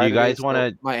really high. You guys want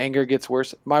to? My anger gets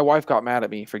worse. My wife got mad at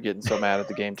me for getting so mad at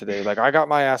the game today. Like, I got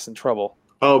my ass in trouble.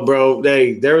 Oh, bro,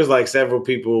 there was like several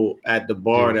people at the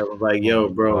bar that was like, "Yo,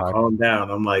 bro, calm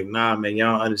down." I'm like, "Nah, man,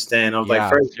 y'all don't understand." I was like,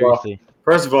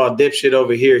 first of all, dipshit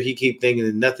over here, he keep thinking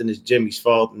that nothing is Jimmy's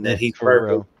fault and that he's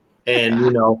perfect." And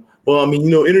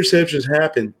interceptions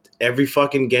happen every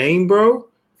fucking game, bro,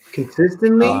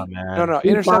 consistently. Oh, man. No,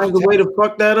 interceptions. Find a way to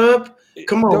fuck that up.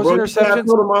 Come on, bro. I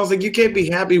told him, I was like, you can't be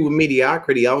happy with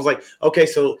mediocrity. I was like, okay,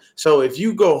 so if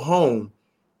you go home,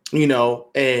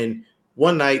 and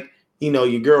one night,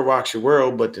 your girl rocks your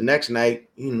world, but the next night,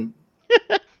 all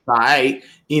right,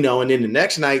 and then the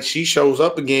next night she shows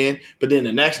up again, but then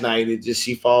the next night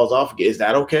she falls off again. Is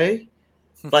that okay?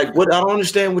 Like, what? I don't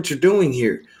understand what you're doing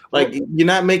here. Like, you're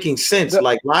not making sense.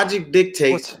 Like, logic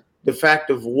dictates the fact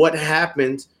of what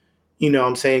happens.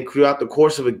 I'm saying, throughout the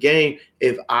course of a game,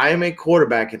 if I am a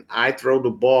quarterback and I throw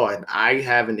the ball and I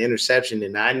have an interception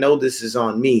and I know this is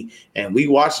on me, and we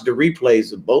watched the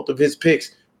replays of both of his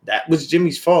picks, that was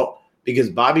Jimmy's fault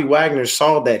because Bobby Wagner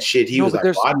saw that shit. He was like,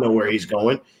 I know where he's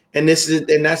going. And that's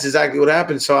exactly what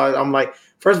happened. So I'm like,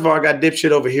 first of all, I got dipshit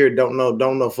over here, don't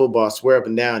know football, swear up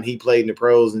and down. He played in the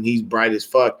pros and he's bright as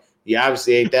fuck. You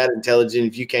obviously ain't that intelligent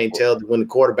if you can't tell that when the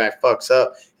quarterback fucks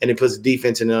up and it puts the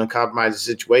defense in an uncompromising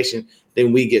situation,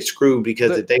 then we get screwed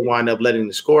because if they wind up letting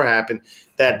the score happen,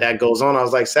 that goes on. I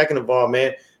was like, second of all,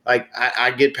 man, like I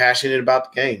get passionate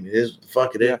about the game. It is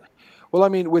fuck it is. Well,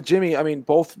 with Jimmy,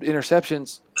 both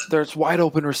interceptions, there's wide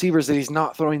open receivers that he's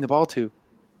not throwing the ball to.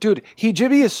 Dude,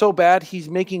 Jimmy is so bad, he's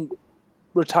making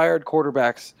retired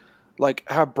quarterbacks like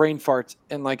have brain farts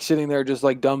and like sitting there just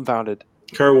like dumbfounded.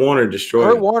 Kurt Warner destroyed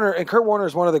Kurt Warner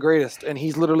is one of the greatest, and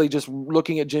he's literally just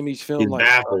looking at Jimmy's film like,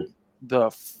 baffled.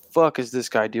 The fuck is this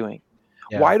guy doing?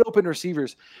 Yeah. Wide open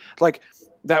receivers, like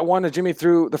that one that Jimmy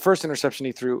threw, the first interception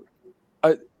he threw,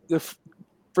 the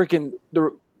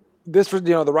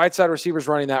right side receiver's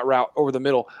running that route over the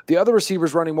middle. The other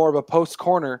receiver's running more of a post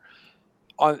corner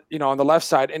on the left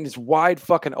side, and it's wide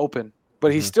fucking open.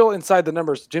 But he's still inside the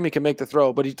numbers. Jimmy can make the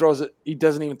throw, but he throws it. He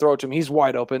doesn't even throw it to him. He's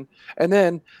wide open. And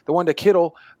then the one to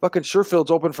Kittle, fucking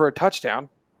Sherfield's open for a touchdown,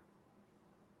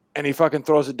 and he fucking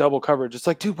throws it double coverage. It's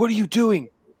like, dude, what are you doing?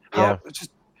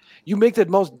 You make the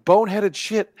most boneheaded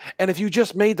shit. And if you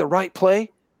just made the right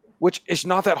play, which is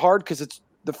not that hard because it's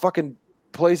the fucking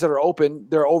plays that are open,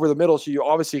 they're over the middle, so you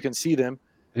obviously can see them.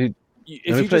 Dude,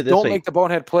 if you just don't make the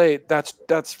bonehead play, that's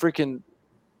freaking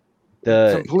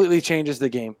completely changes the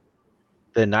game.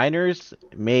 The Niners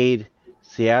made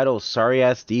Seattle's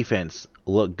sorry-ass defense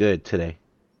look good today.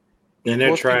 And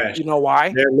they're trash. You know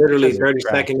why? They're literally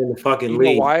 32nd in the fucking league.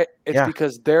 You know why? It's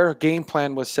because their game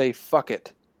plan was say, fuck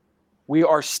it. We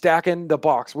are stacking the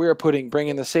box. We are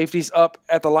bringing the safeties up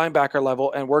at the linebacker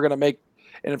level, and we're going to make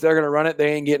 – and if they're going to run it,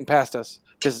 they ain't getting past us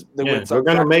because they win. We're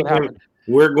going to make them –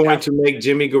 we're going to make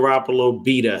Jimmy Garoppolo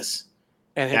beat us.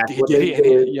 And that's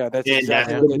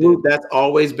exactly what they did. That's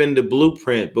always been the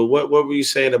blueprint. But what were you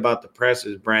saying about the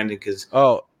pressers, Brandon? Because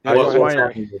you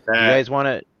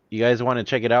guys want to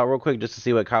check it out real quick just to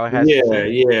see what Kyle has? Yeah.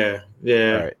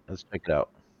 All right, let's check it out.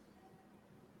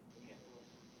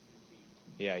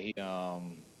 Yeah, he.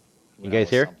 You guys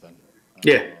here?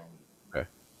 Yeah. Okay.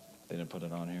 They didn't put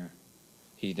it on here.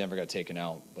 He never got taken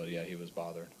out, but yeah, he was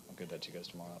bothered. I'll get that to you guys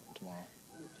tomorrow.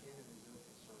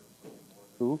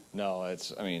 Who? No,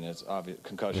 it's obvious.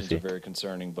 Concussions are very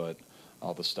concerning, but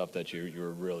all the stuff that you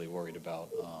were really worried about,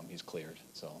 he's cleared.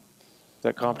 So. Is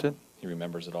that Compton? He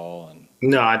remembers it all. And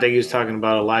no, I think he was talking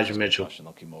about Elijah Mitchell.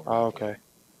 Oh, okay.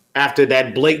 After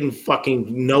that blatant fucking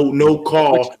no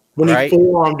call when he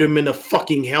forearmed him in a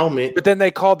fucking helmet. But then they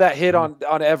called that hit on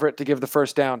Everett to give the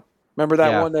first down. Remember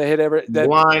that one that hit Everett?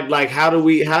 Blind, like how do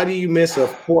you miss a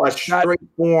straight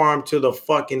forearm to the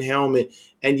fucking helmet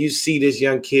and you see this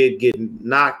young kid getting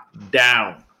knocked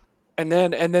down? And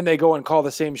then they go and call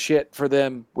the same shit for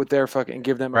them with their fucking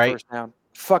give them a first down.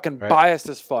 Fucking biased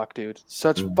as fuck, dude.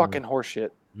 Such fucking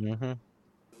horseshit. Mm-hmm.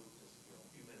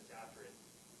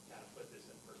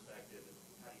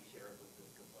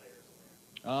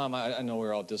 I know we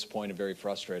were all disappointed, very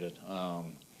frustrated.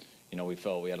 We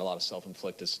felt we had a lot of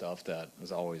self-inflicted stuff that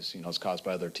was always, was caused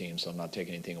by other teams. So I'm not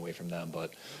taking anything away from them,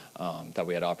 but that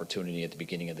we had opportunity at the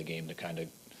beginning of the game to kind of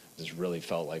just really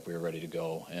felt like we were ready to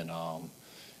go. And,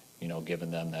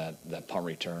 giving them that punt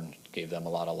return gave them a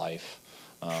lot of life.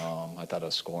 I thought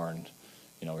us scoring,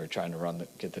 we were trying to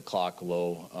get the clock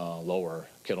lower.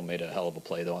 Kittle made a hell of a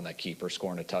play though on that keeper,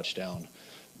 scoring a touchdown.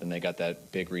 Then they got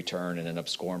that big return and ended up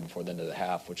scoring before the end of the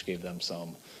half, which gave them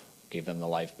the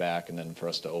life back. And then for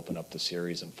us to open up the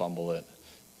series and fumble it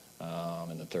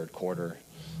in the third quarter,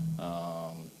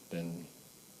 then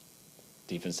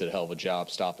defense did a hell of a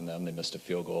job stopping them. They missed a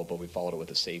field goal, but we followed it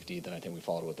with a safety. Then I think we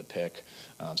followed it with a pick.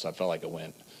 So I felt like it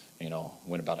went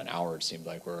about an hour. It seemed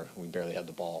like we barely had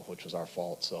the ball, which was our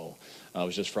fault. So it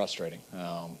was just frustrating.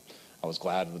 I was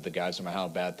glad with the guys, no matter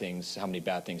how many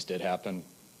bad things did happen.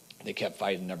 They kept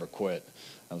fighting, never quit.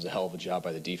 That was a hell of a job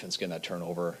by the defense getting that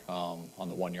turnover on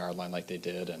the 1 yard line like they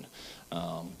did. And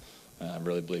I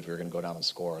really believe we were going to go down and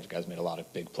score. The guys made a lot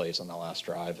of big plays on that last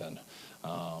drive and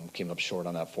came up short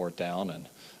on that fourth down. And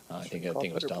I think it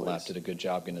was Dunlap did a good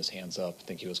job getting his hands up. I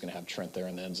think he was going to have Trent there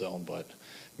in the end zone, but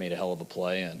made a hell of a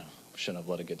play and shouldn't have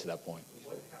let it get to that point.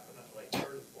 What happened on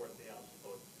third and fourth down,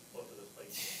 both of those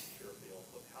plays in Sherfield?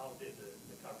 How did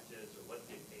the coverages or what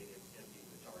dictated him being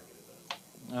the target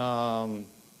of those?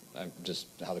 Just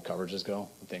how the coverages go.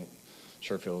 I think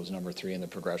Sherfield was number 3 in the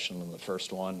progression in the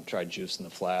first one, tried juice in the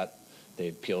flat.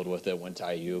 They peeled with it, went to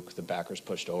Ayuk. The backers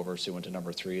pushed over, so he went to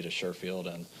number 3 to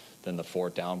Sherfield. And then the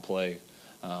fourth down play,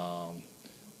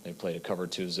 they played a cover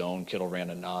 2 zone. Kittle ran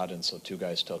a nod, and so 2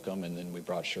 guys took him. And then we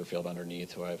brought Sherfield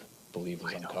underneath, who I believe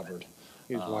was uncovered.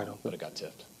 He was wide open. But it got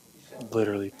tipped.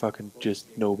 Literally fucking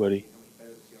just nobody. Is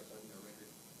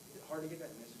it hard to get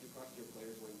that message across to your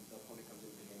players when the opponent comes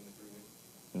into the game with 3 wins?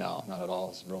 No, not at all.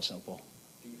 It's real simple.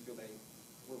 Do you feel they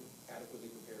were adequately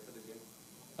prepared for this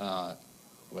game?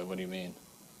 What do you mean?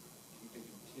 Do you think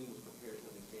the team was prepared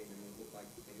for this game and it looked like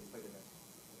they didn't play the best?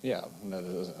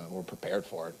 Yeah, we're prepared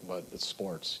for it, but it's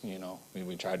sports,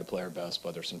 We tried to play our best,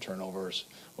 but there's some turnovers.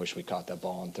 Wish we caught that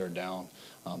ball on third down.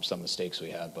 Some mistakes we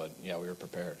had, but, yeah, we were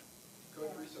prepared.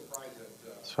 Coach, were you surprised that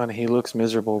It's funny. He looks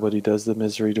miserable, but he does the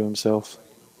misery to himself.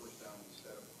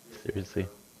 Seriously.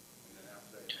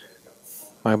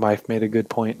 My wife made a good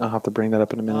point. I'll have to bring that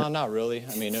up in a minute. Not really.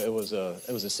 I mean, it was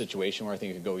a situation where I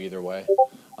think it could go either way. It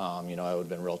would have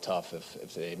been real tough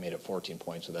if they made it 14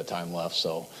 points with that time left.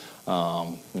 So,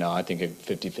 no, I think it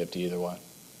 50-50 either way.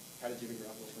 How did Jimmy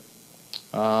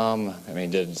Garoppolo play?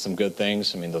 Did some good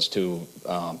things. Those 2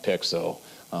 picks, though,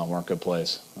 weren't good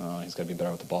plays. He's got to be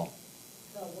better with the ball.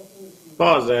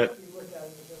 Pause that.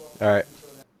 All right.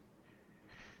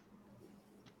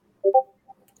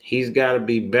 He's got to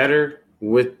be better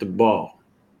with the ball.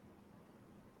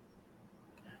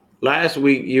 Last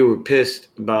week, you were pissed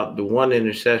about the 1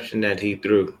 interception that he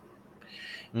threw.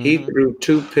 Mm-hmm. He threw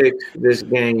 2 picks this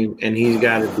game, and he's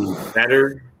got to be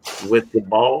better with the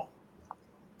ball.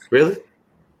 Really?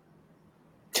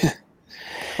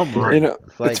 Come on.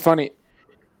 It's funny.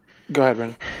 Go ahead,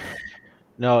 Brennan.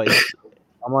 No,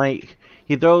 I'm like,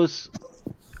 He throws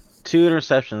 2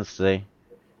 interceptions today.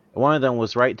 One of them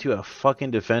was right to a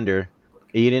fucking defender.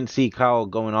 And you didn't see Kyle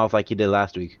going off like he did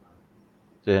last week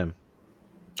to him.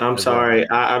 I'm sorry.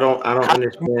 I don't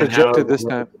understand dejected this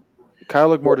time. Kyle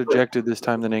looked more dejected this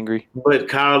time than angry. But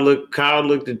Kyle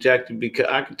looked dejected because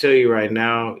I can tell you right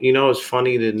now. It's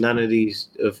funny that none of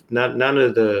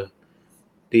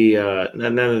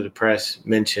the press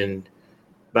mentioned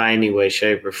by any way,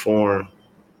 shape, or form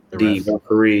the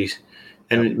referees.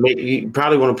 And you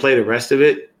probably want to play the rest of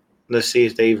it. Let's see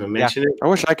if they even mention it. I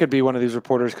wish I could be one of these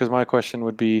reporters because my question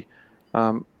would be,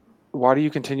 why do you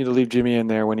continue to leave Jimmy in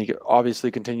there when he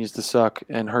obviously continues to suck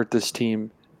and hurt this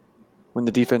team when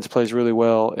the defense plays really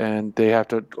well and they have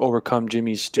to overcome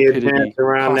Jimmy's stupidity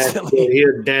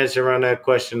He'll dance around that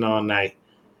question all night.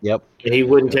 Yep. And he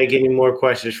wouldn't take any more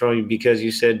questions from you because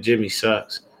you said Jimmy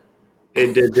sucks. The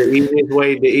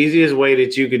easiest way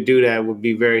that you could do that would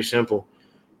be very simple.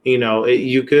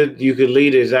 You could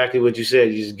lead exactly what you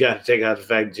said. You just got to take out the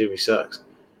fact that Jimmy sucks.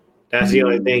 That's the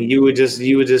only thing. You would just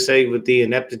say with the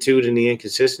ineptitude and the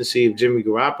inconsistency of Jimmy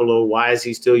Garoppolo, why is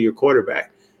he still your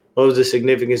quarterback? What was the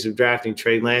significance of drafting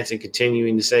Trey Lance and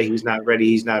continuing to say he's not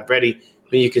ready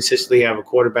when you consistently have a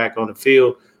quarterback on the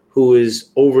field who is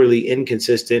overly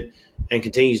inconsistent and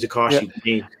continues to cost you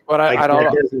games? But I'd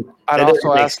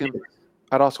also ask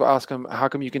him, how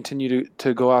come you continue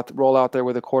to go out, roll out there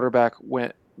with a quarterback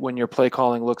when your play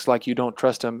calling looks like you don't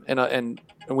trust him, and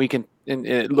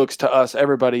it looks to us,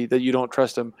 everybody, that you don't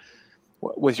trust him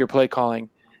with your play calling,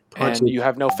 and you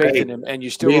have no faith in him, and you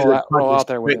still roll out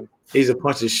there with him. He's a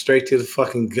puncher straight to the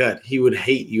fucking gut. He would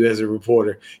hate you as a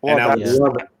reporter, and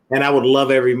I would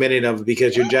love every minute of it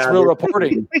because your job. That's real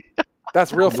reporting.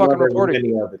 That's real fucking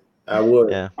reporting. I would.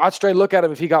 Yeah. I'd straight look at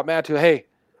him if he got mad too. Hey,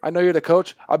 I know you're the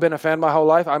coach. I've been a fan my whole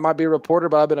life. I might be a reporter,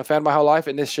 but I've been a fan my whole life,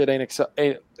 and this shit ain't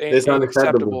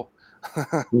acceptable.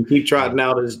 You keep trotting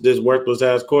out this worthless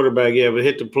ass quarterback. Yeah, but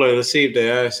hit the play. Let's see if they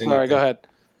ask anything. All right, go ahead.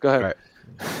 All right.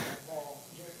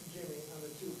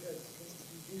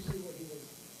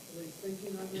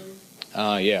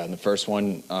 Yeah, in the first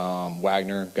one,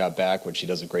 Wagner got back, which he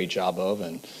does a great job of,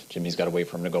 and Jimmy's got to wait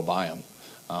for him to go by him.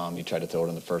 He tried to throw it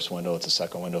in the first window. It's a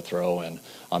second window throw, and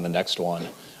on the next one,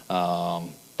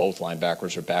 both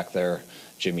linebackers are back there.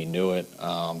 Jimmy knew it,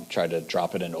 tried to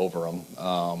drop it in over him,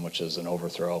 which is an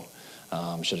overthrow.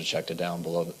 Should have checked it down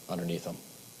underneath him.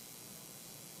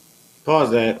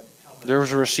 Pause that. There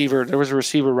was a receiver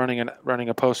running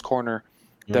a post corner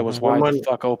that was wide the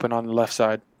fuck open on the left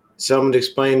side. Someone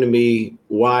explained to me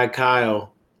why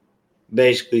Kyle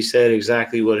basically said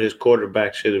exactly what his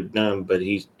quarterback should have done, but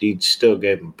he still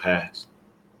gave him a pass.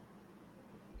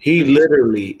 He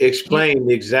literally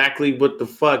explained exactly what the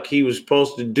fuck he was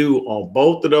supposed to do on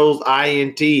both of those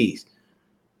INTs.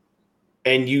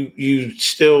 And you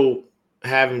still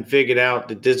haven't figured out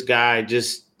that this guy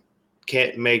just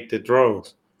can't make the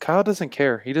throws. Kyle doesn't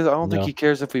care. I don't think he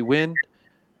cares if we win.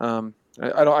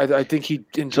 I think he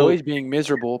enjoys being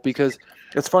miserable because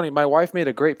it's funny. My wife made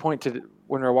a great point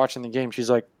when we were watching the game. She's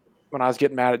like, when I was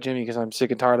getting mad at Jimmy because I'm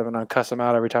sick and tired of him, and I cuss him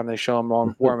out every time they show him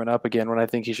warming up again when I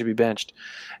think he should be benched.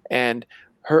 And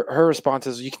her response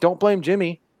is, "You don't blame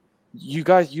Jimmy. You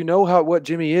guys, what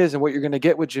Jimmy is and what you're going to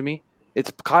get with Jimmy.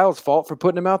 It's Kyle's fault for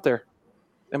putting him out there."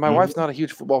 And my wife's not a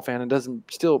huge football fan and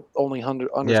still only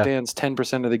understands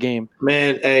 10% of the game.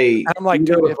 Man, hey. And I'm like,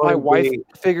 dude, if my wife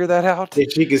figure that out.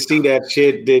 If she can see that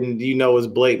shit, then it's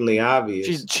blatantly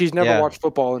obvious. She's never watched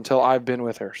football until I've been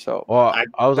with her. So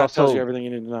that tells you everything you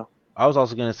need to know. I was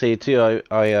also going to say, too,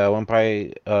 I went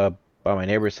by my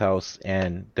neighbor's house,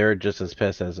 and they're just as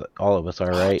pissed as all of us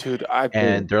are, right? Dude,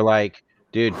 they're like,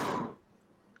 dude,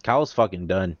 Kyle's fucking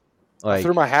done. Like, I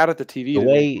threw my hat at the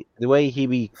TV. The way he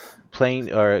be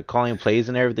playing or calling plays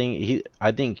and everything,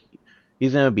 I think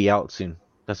he's gonna be out soon.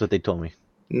 That's what they told me.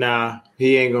 Nah,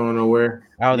 he ain't going nowhere.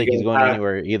 I don't think he's going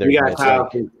anywhere either. You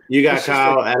got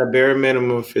Kyle at a bare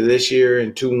minimum for this year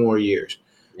and 2 more years.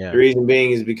 Yeah. The reason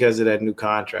being is because of that new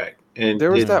contract. And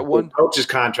there was that one coaches'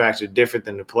 contracts are different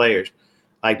than the players.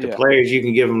 Like the players, you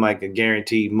can give them like a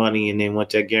guaranteed money, and then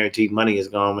once that guaranteed money is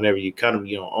gone, whenever you cut them,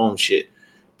 you don't own shit.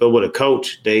 But with a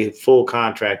coach, they full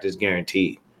contract is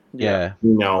guaranteed. Yeah.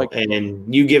 And then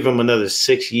you give them another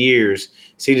 6 years.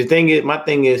 See, my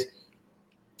thing is,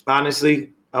 honestly,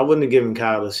 I wouldn't have given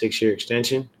Kyle a 6-year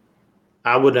extension.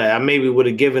 I maybe would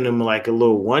have given him like a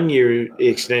little 1-year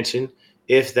extension,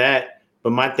 if that.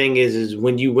 But my thing is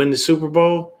when you win the Super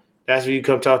Bowl, that's when you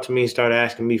come talk to me and start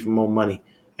asking me for more money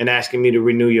and asking me to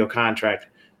renew your contract.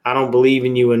 I don't believe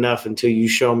in you enough until you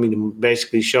show me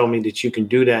that you can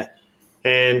do that.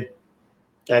 And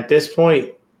at this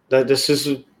point,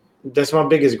 that's my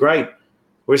biggest gripe.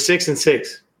 We're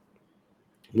 6-6.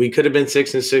 We could have been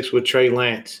 6-6 with Trey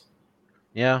Lance.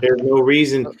 Yeah. There's no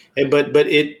reason. But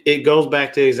it goes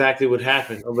back to exactly what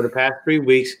happened. Over the past 3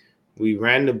 weeks, we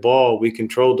ran the ball. We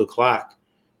controlled the clock.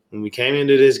 When we came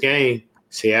into this game,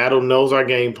 Seattle knows our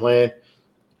game plan.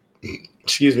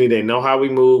 Excuse me. They know how we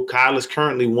move. Kyle is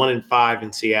currently 1-5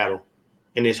 in Seattle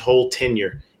in his whole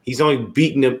tenure. He's only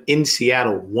beaten them in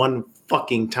Seattle one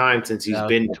fucking time since he's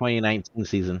been 2019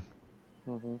 season.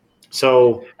 Mm-hmm.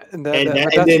 So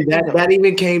that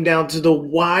even came down to the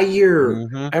wire.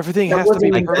 Mm-hmm. Everything has to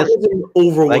be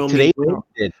overwhelming. Like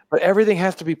today, but everything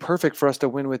has to be perfect for us to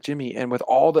win with Jimmy. And with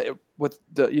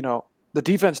the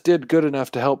defense did good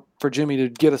enough to help for Jimmy to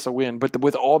get us a win. But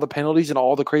with all the penalties and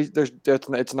all the crazy,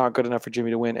 it's not good enough for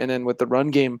Jimmy to win. And then with the run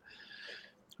game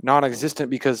non-existent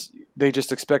because they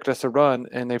just expect us to run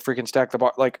and they freaking stack the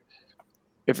box. Like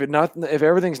if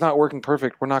everything's not working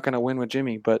perfect, we're not going to win with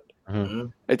Jimmy. But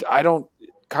I don't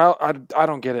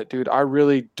get it, dude. I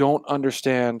really don't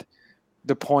understand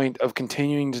the point of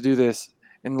continuing to do this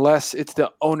unless it's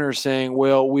the owner saying,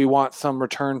 well, we want some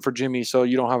return for Jimmy, so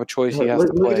you don't have a choice. He has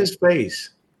to play. Look at his face.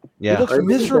 Yeah. He looks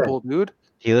miserable, dude.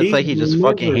 He looks like he just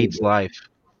fucking hates life.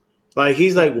 Like,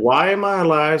 he's like, why am I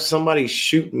alive? Somebody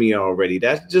shoot me already.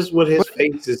 That's just what his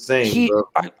face is saying, bro.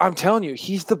 I'm telling you,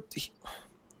 he is the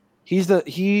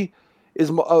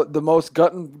most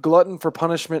glutton for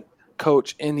punishment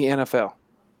coach in the NFL.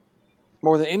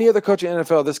 More than any other coach in the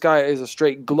NFL, this guy is a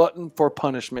straight glutton for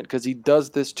punishment because he does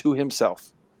this to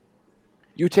himself.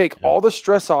 You take all the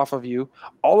stress off of you,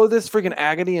 all of this freaking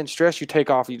agony and stress you take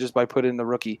off you just by putting the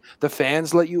rookie. The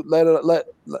fans let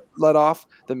off.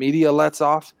 The media lets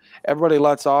off. Everybody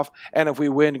lets off. And if we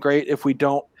win, great. If we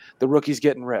don't, the rookie's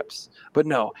getting reps. But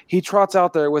no, he trots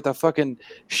out there with a fucking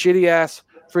shitty ass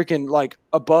freaking like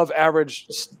above average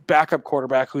backup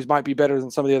quarterback who might be better than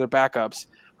some of the other backups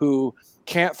who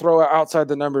can't throw outside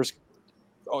the numbers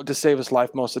to save his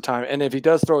life most of the time. And if he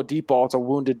does throw a deep ball, it's a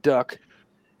wounded duck.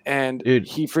 And dude,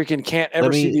 he freaking can't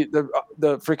ever see the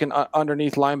freaking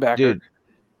underneath linebacker. Dude,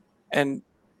 and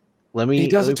he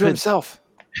does it to himself.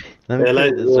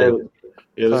 Gardner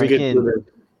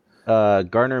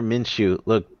Minshew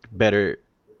looked better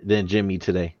than Jimmy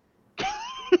today.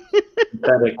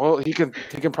 Well, he can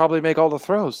probably make all the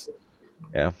throws.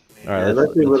 Yeah. All right.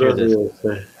 Let's hear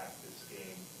this.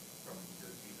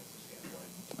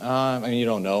 I mean, you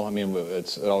don't know. I mean,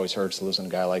 it always hurts losing a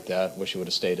guy like that. Wish he would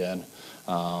have stayed in.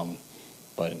 But,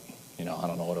 I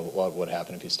don't know what would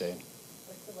happen if he stayed.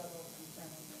 What's the level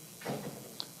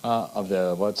of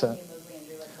concern? What's that?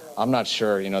 I'm not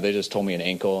sure. They just told me an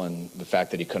ankle, and the fact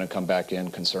that he couldn't come back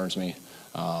in concerns me.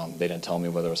 They didn't tell me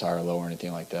whether it was high or low or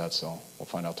anything like that, so we'll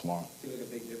find out tomorrow.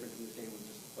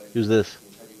 Who's this?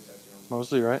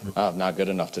 Mosley, right? Not good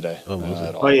enough today.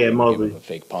 Mosley. A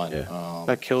fake punt.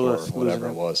 That killed us. Whatever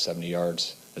it was, 70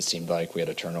 yards. It seemed like we had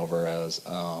a turnover as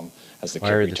the kick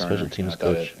return. Special teams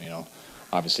coach?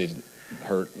 Obviously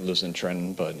hurt losing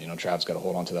Trenton, but Trav's got to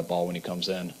hold on to that ball when he comes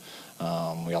in.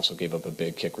 We also gave up a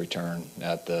big kick return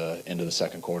at the end of the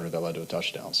second quarter that led to a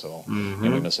touchdown. So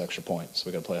we missed extra points. So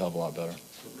we got to play a hell of a lot better.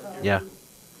 Yeah.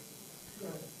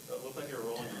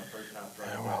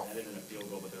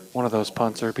 One of those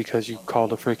punts are because you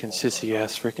called a freaking sissy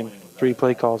ass freaking 3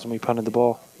 play calls and we punted the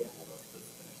ball.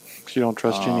 Because you don't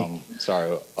trust Jimmy.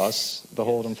 Sorry, us the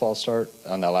hold and false start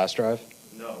on that last drive?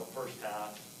 No, first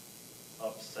half,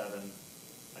 up 7.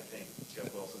 I think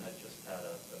Jeff Wilson had just had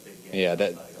a big game. Yeah,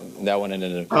 that one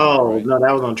ended in. Right? No,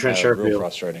 that was on Trent Sherfield. Real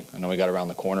frustrating. I know we got around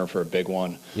the corner for a big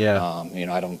one. Yeah.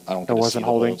 I don't get to see the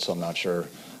hold, so I'm not sure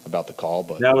about the call,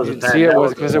 but that was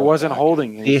because it wasn't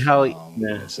holding. See how you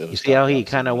see how he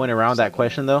kind of went around that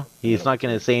question though. He's not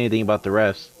going to say anything about the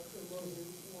refs.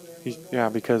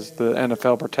 Because the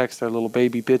NFL protects their little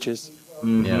baby bitches.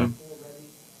 Mm-hmm. Yeah.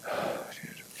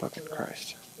 Dude, fucking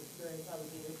Christ.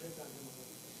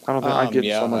 I don't think I get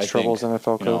so much trouble as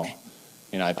NFL coach.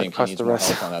 I think he needs more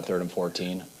help on that 3rd and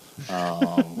 14.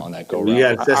 On that go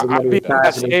route.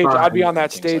 I'd be on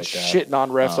that stage shitting on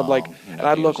refs. I'm like, and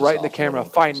I'd look right in the camera,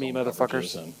 find me,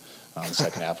 motherfuckers. And the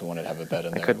second half, we wanted to have a bet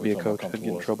in there. I couldn't be a coach. I'd get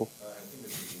in trouble.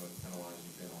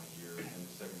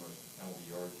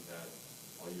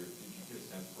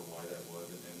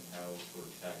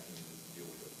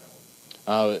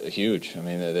 Huge. I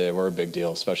mean, they were a big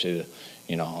deal, especially,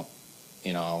 I'll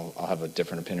have a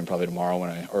different opinion probably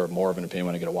tomorrow or more of an opinion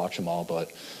when I get to watch them all.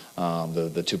 But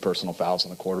the 2 personal fouls on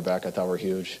the quarterback I thought were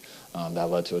huge. That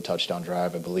led to a touchdown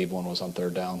drive. I believe one was on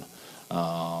 3rd down.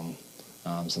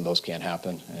 So those can't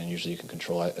happen, and usually you can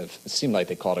control it. It seemed like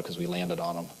they called it because we landed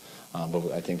on them.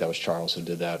 But I think that was Charles who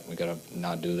did that. We got to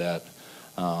not do that.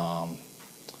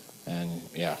 And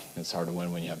yeah, it's hard to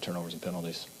win when you have turnovers and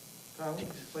penalties. What was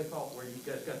this play call where you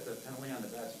guys got the penalty on the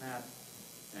bad snap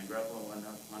and Garoppolo wound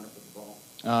up with the ball?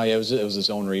 Yeah, it was a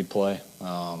zone read play.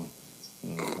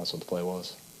 That's what the play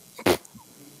was.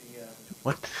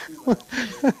 What? What?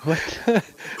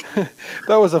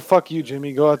 That was a fuck you,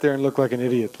 Jimmy. Go out there and look like an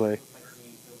idiot play.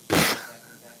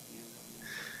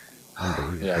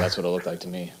 Yeah, that's what it looked like to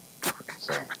me.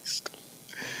 So.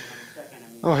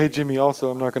 Oh, hey, Jimmy, also,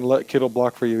 I'm not going to let Kittle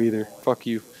block for you either. Fuck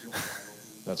you.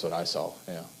 That's what I saw,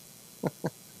 yeah.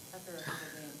 After a couple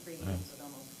games, 3 games with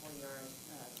almost 40 yards,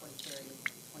 40 carries,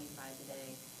 25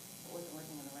 today, what wasn't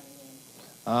working in the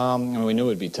running game? We knew it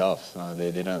would be tough.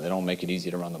 They don't make it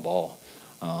easy to run the ball.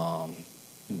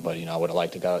 But, I would have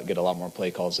liked to get a lot more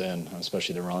play calls in,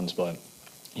 especially the runs. But,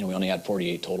 we only had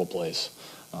 48 total plays.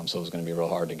 So it was going to be real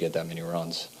hard to get that many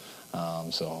runs.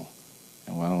 And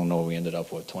I don't know, we ended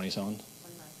up with 27? 25.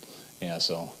 Yeah,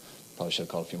 so probably should have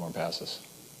called a few more passes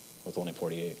with only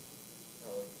 48.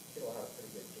 Kittle had a pretty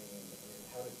good game. I mean,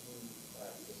 how did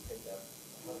he just take that?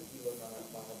 How did he look on that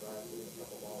final drive with a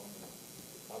couple balls?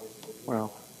 Obviously,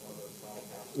 well,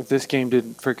 if this game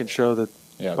didn't freaking show that,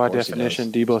 by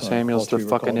definition, Deebo Samuel's the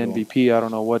fucking MVP, I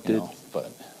don't know what did.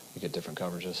 But you get different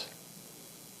coverages.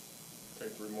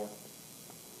 Take 3 more.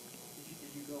 Did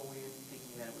you go in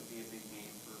thinking that it would be a big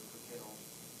game for Kittle?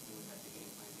 Was that the game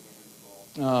plan to get him the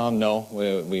ball? No,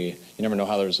 you never know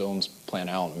how their zones plan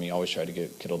out. I mean, you always try to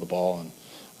get Kittle the ball,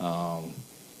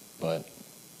 but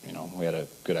we had a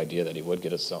good idea that he would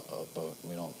get us, but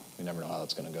we never know how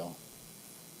that's going to go.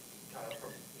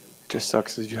 Just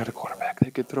sucks that you had a quarterback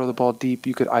that could throw the ball deep.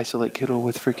 You could isolate Kittle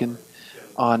with freaking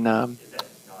on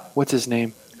what's his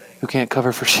name, who can't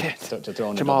cover for shit. To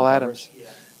throw Jamal Adams,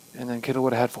 and then Kittle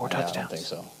would have had 4 touchdowns. I don't think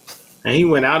so. And he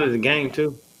went out of the game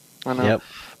too. I know. Yep.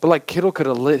 But Kittle could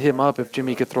have lit him up if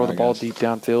Jimmy could throw the ball deep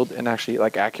downfield and actually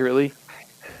accurately.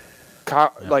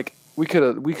 We could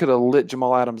have lit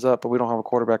Jamal Adams up, but we don't have a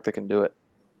quarterback that can do it.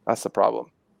 That's the problem.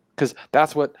 Because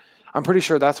I'm pretty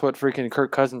sure that's what freaking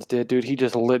Kirk Cousins did, dude. He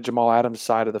just lit Jamal Adams'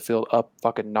 side of the field up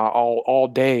fucking not all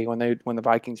day when the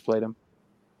Vikings played him.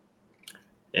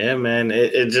 Yeah, man.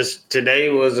 It just today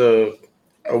was a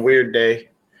weird day.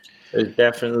 It's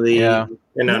definitely an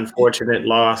unfortunate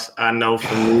loss. I know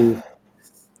for me,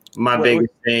 my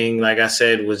biggest thing, like I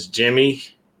said, was Jimmy,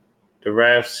 the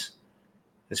refs,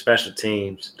 and special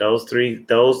teams. Those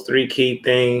three key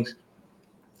things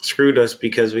screwed us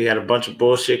because we had a bunch of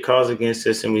bullshit calls against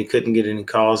us and we couldn't get any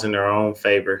calls in our own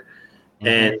favor. Mm-hmm.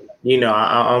 And,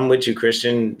 I'm with you,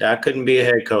 Christian. I couldn't be a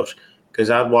head coach because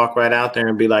I'd walk right out there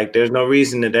and be like, there's no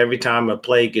reason that every time a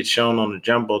play gets shown on the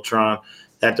Jumbotron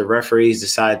that the referees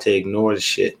decide to ignore the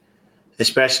shit,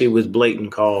 especially with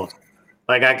blatant calls.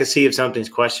 Like, I could see if something's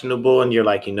questionable and you're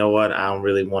like, you know what, I don't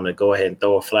really want to go ahead and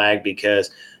throw a flag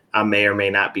because I may or may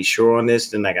not be sure on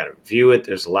this. Then I got to review it.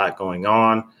 There's a lot going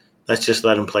on. Let's just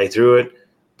let them play through it.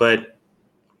 But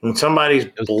when somebody's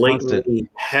blatantly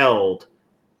held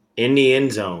in the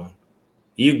end zone,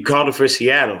 you called it for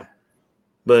Seattle.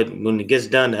 But when it gets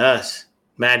done to us,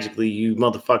 magically you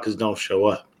motherfuckers don't show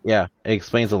up. Yeah, it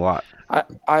explains a lot.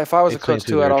 If I was a coach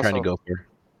too, I'd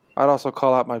also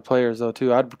call out my players though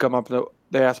too. I'd come up and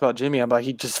they asked about Jimmy. I'm like,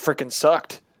 he just freaking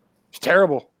sucked. He's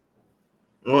terrible.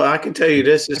 Well, I can tell you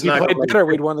this: it's not played better.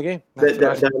 We'd won the game.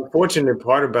 The unfortunate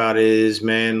part about it is,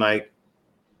 man, like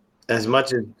as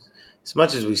much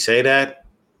as we say that,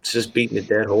 it's just beating a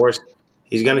dead horse.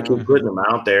 He's gonna keep putting them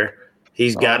out there.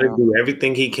 He's got to do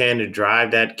everything he can to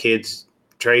drive that kid's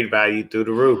trade value through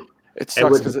the roof. It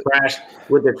sucks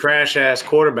with the trash ass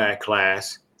quarterback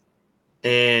class,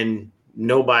 and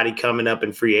nobody coming up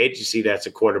in free agency that's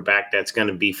a quarterback that's going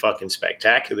to be fucking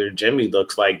spectacular. Jimmy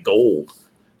looks like gold,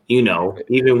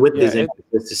 even with his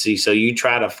inconsistency. So you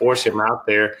try to force him out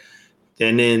there,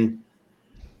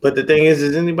 but the thing is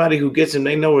anybody who gets him,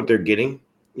 they know what they're getting.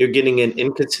 You're getting an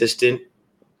inconsistent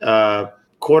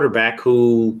quarterback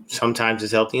who sometimes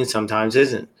is healthy and sometimes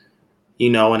isn't.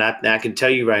 And I can tell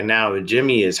you right now, if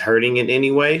Jimmy is hurting in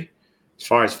any way, as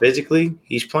far as physically,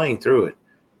 he's playing through it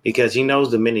because he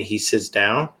knows the minute he sits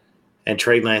down and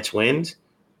Trey Lance wins,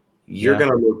 you're going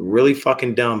to look really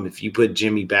fucking dumb if you put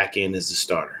Jimmy back in as the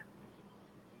starter.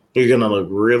 You're going to look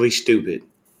really stupid.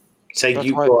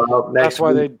 Go out next That's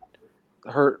why week.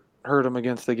 they hurt him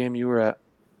against the game you were at.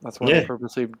 That's why they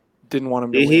purposely didn't want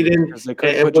him to win. He didn't. Because they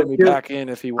couldn't put Jimmy back in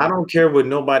if he won. I don't care what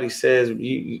nobody says.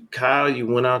 Kyle, you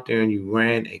went out there and you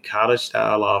ran a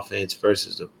college-style offense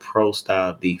versus a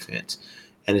pro-style defense,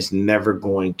 and it's never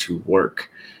going to work.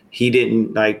 He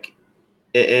didn't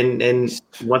and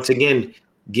once again,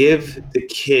 give the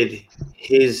kid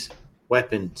his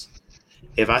weapons.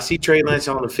 If I see Trey Lance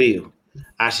on the field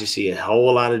I should see a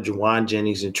whole lot of Jauan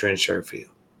Jennings and Trent Sherfield.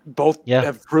 Both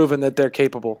have proven that they're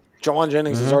capable. Jauan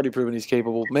Jennings has already proven he's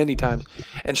capable many times.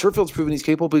 And Sherfield's proven he's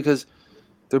capable because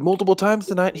there are multiple times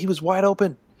tonight he was wide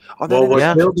open. On that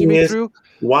what Jimmy threw.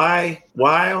 Why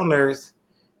on earth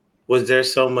was there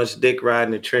so much dick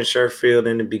riding at Trent Sherfield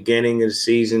in the beginning of the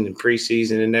season and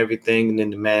preseason and everything, and then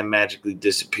the man magically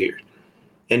disappeared?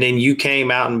 And then you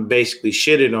came out and basically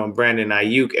shitted on Brandon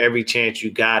Ayuk every chance you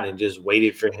got and just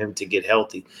waited for him to get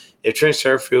healthy. If Trent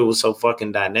Sherfield was so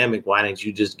fucking dynamic, why didn't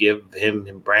you just give him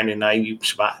and Brandon Ayuk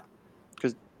spot?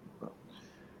 Because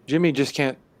Jimmy just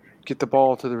can't get the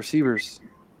ball to the receivers.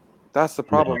 That's the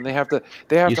problem. They have to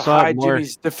hide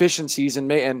Jimmy's deficiencies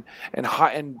and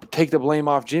take the blame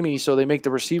off Jimmy, so they make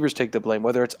the receivers take the blame.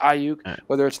 Whether it's Ayuk,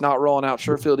 whether it's not rolling out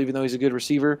Sherfield, even though he's a good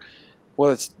receiver,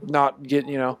 whether it's not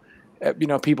getting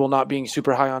people not being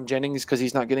super high on Jennings because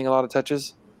he's not getting a lot of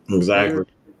touches. Exactly.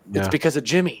 It's because of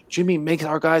Jimmy. Jimmy makes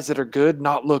our guys that are good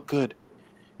not look good.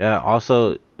 Yeah.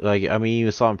 Also,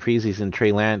 you saw in preseason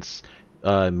Trey Lance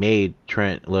made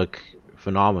Trent look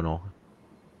phenomenal.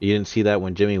 You didn't see that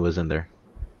when Jimmy was in there.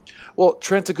 Well,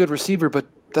 Trent's a good receiver, but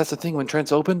that's the thing. When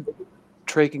Trent's open,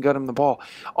 Trey can gut him the ball.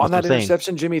 On that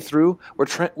interception Jimmy threw, where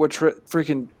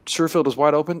freaking Sherfield was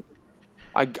wide open,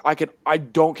 I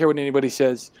don't care what anybody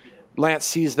says. Lance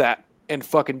sees that and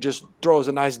fucking just throws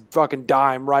a nice fucking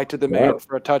dime right to the man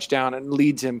for a touchdown and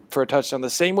leads him for a touchdown the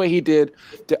same way he did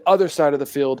the other side of the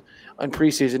field in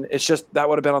preseason. It's just that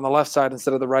would have been on the left side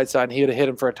instead of the right side, and he would have hit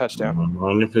him for a touchdown.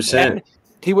 100%.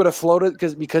 He would have floated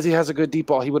because he has a good deep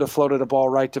ball. He would have floated a ball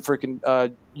right to freaking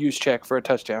Juszczyk for a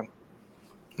touchdown.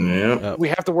 Yeah, we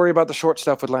have to worry about the short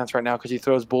stuff with Lance right now because he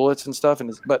throws bullets and stuff.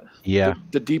 But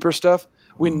the deeper stuff,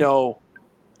 we know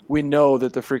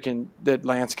that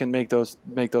Lance can make those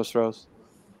throws.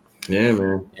 Yeah,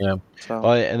 man. Yeah. So.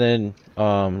 And then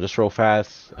just real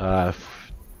fast, the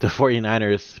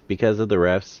 49ers, because of the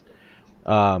refs,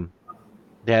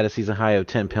 they had a season high of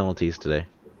 10 penalties today.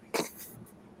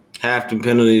 Half the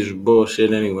penalties were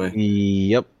bullshit anyway.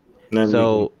 Yep.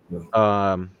 So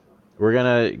we're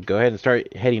gonna go ahead and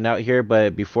start heading out here,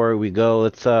 but before we go,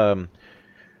 let's talk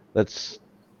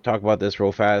about this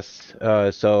real fast.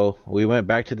 So we went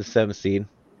back to the 7th seed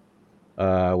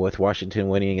with Washington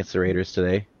winning against the Raiders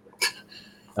today.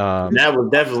 That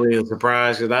was definitely a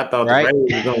surprise because I thought the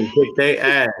Raiders were going to kick their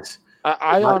ass.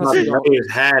 I honestly the Raiders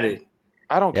had it.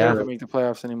 I don't care if they make the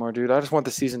playoffs anymore, dude. I just want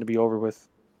the season to be over with.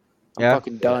 I'm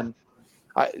fucking done.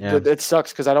 It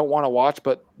sucks because I don't want to watch,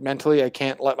 but mentally I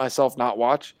can't let myself not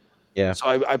watch. Yeah.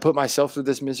 So I put myself through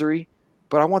this misery,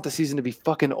 but I want the season to be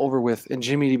fucking over with and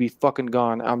Jimmy to be fucking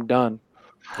gone. I'm done.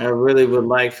 I really would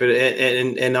like for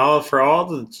all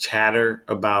the chatter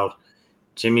about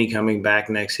Jimmy coming back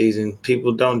next season.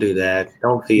 People, don't do that.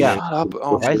 Don't feed him.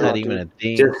 Why is that even a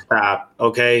thing? Just stop,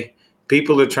 okay?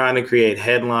 People are trying to create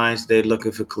headlines. They're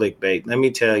looking for clickbait. Let me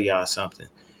tell y'all something.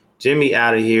 Jimmy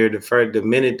out of here the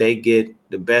minute they get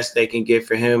the best they can get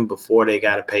for him before they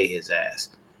got to pay his ass.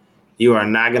 You are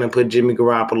not going to put Jimmy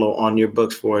Garoppolo on your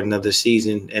books for another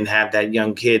season and have that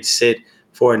young kid sit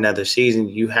for another season.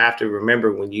 You have to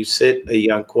remember when you sit a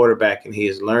young quarterback and he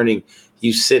is learning,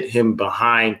 you sit him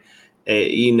behind,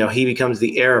 he becomes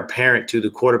the heir apparent to the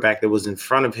quarterback that was in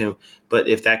front of him. But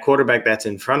if that quarterback that's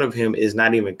in front of him is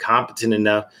not even competent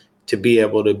enough to be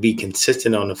able to be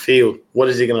consistent on the field, what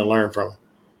is he going to learn from?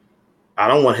 I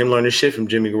don't want him learning shit from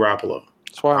Jimmy Garoppolo.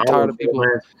 That's why I'm tired of people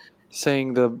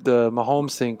saying the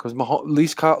Mahomes thing, because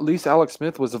at least Alex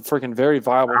Smith was a freaking very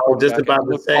viable. I was just about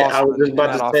to say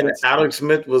that Alex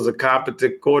Smith was a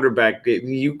competent quarterback.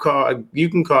 You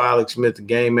can call Alex Smith the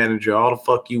game manager all the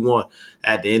fuck you want.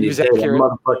 At the end of the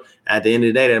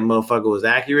day, that motherfucker was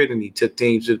accurate, and he took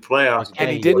teams to the playoffs. And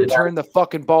he didn't turn the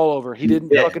fucking ball over. He didn't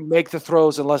fucking make the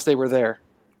throws unless they were there.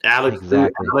 Alex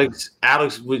was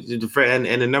the friend,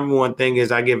 and the number one thing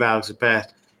is I give Alex a pass.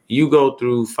 You go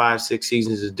through 5-6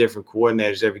 seasons of different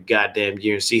coordinators every goddamn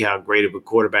year and see how great of a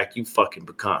quarterback you fucking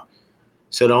become.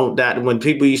 So when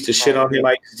people used to shit on him,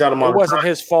 like tell him it wasn't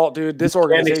his fault, dude. This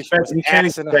organization you can't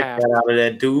expect that out of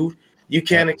that dude. You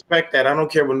can't expect that. I don't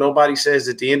care what nobody says.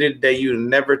 At the end of the day, you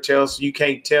never tell. So you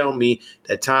can't tell me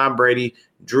that Tom Brady,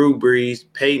 Drew Brees,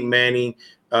 Peyton Manning,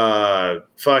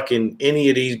 fucking any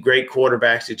of these great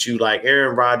quarterbacks that you like,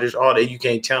 Aaron Rodgers, all that, you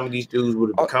can't tell me these dudes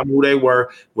would have become who they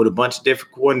were with a bunch of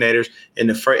different coordinators in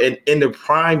the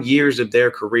prime years of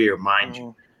their career, mind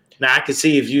you. Now, I can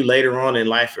see if you later on in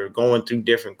life are going through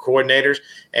different coordinators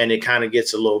and it kind of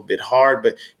gets a little bit hard,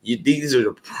 but these are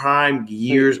the prime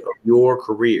years of your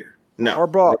career. No,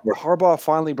 Harbaugh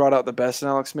finally brought out the best in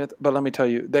Alex Smith, but let me tell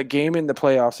you, that game in the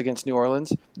playoffs against New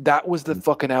Orleans, that was the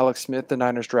fucking Alex Smith the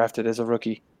Niners drafted as a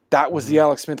rookie. That was the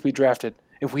Alex Smith we drafted.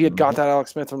 If we had got that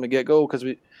Alex Smith from the get-go because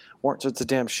we weren't such a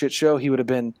damn shit show, he would have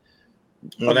been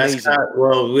amazing.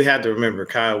 We have to remember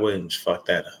Kyle Williams fucked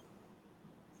that up.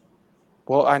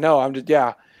 Well, I know.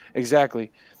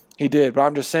 Exactly. He did, but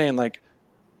I'm just saying, like,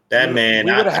 that man.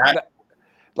 We would have had.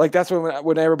 Like, that's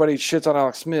when everybody shits on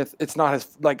Alex Smith. It's not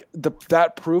his like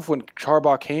that proof when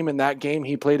Harbaugh came in that game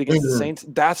he played against the Saints.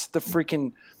 That's the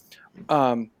freaking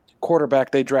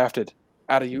quarterback they drafted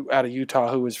out of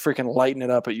Utah, who was freaking lighting it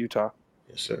up at Utah.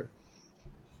 Yes, sir.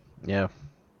 Yeah.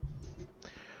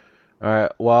 All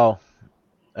right. Well,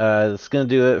 that's gonna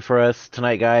do it for us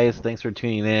tonight, guys. Thanks for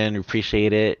tuning in. We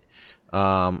appreciate it.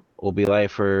 We'll be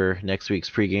live for next week's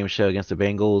pregame show against the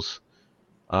Bengals.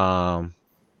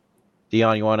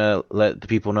 Dion, you want to let the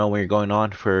people know when you're going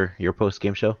on for your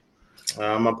post-game show?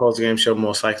 My post-game show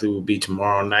most likely will be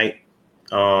tomorrow night.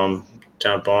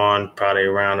 Jump on probably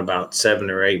around about 7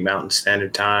 or 8 Mountain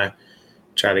Standard Time.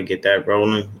 Try to get that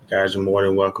rolling. You guys are more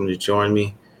than welcome to join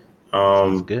me.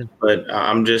 Sounds good. But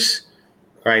I'm just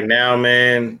right now,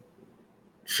 man,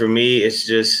 for me, it's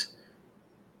just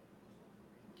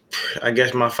I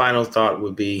guess my final thought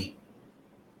would be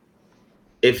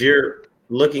if you're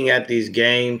looking at these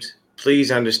games,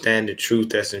 please understand the truth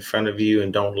that's in front of you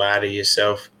and don't lie to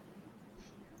yourself.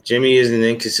 Jimmy is an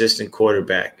inconsistent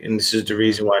quarterback, and this is the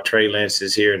reason why Trey Lance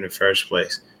is here in the first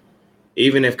place.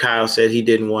 Even if Kyle said he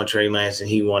didn't want Trey Lance and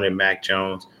he wanted Mac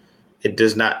Jones, it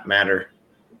does not matter.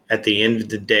 At the end of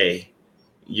the day,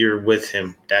 you're with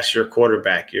him. That's your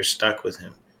quarterback. You're stuck with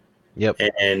him. Yep.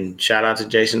 And shout out to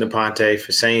Jason DePonte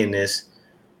for saying this.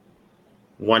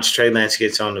 Once Trey Lance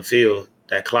gets on the field,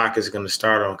 that clock is going to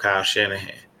start on Kyle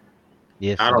Shanahan.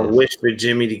 Yes, I don't wish for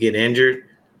Jimmy to get injured,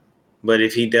 but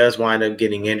if he does wind up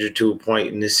getting injured to a point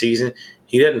in this season,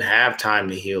 he doesn't have time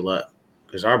to heal up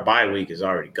because our bye week is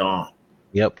already gone.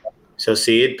 Yep. So,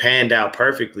 see, it panned out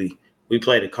perfectly. We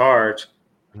play the cards.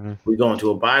 Mm-hmm. We go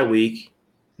into a bye week.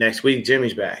 Next week,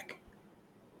 Jimmy's back.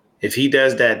 If he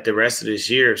does that the rest of this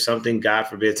year, if something, God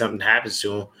forbid, something happens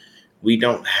to him, we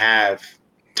don't have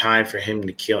time for him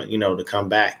to come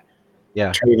back.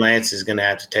 Yeah. Trey Lance is going to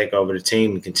have to take over the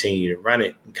team and continue to run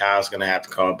it. And Kyle's going to have to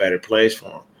call better plays for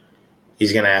him.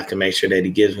 He's going to have to make sure that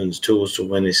he gives him the tools to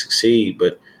win and succeed.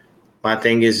 But my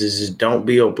thing is don't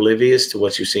be oblivious to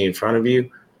what you see in front of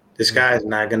you. This guy is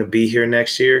not going to be here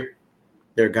next year.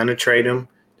 They're going to trade him.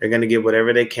 They're going to get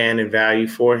whatever they can in value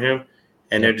for him.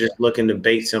 And they're just looking to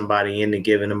bait somebody into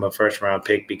giving him a first-round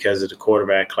pick because of the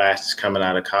quarterback class that's coming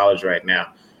out of college right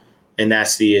now. And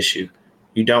that's the issue.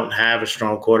 You don't have a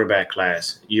strong quarterback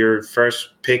class. Your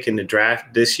first pick in the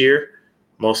draft this year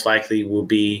most likely will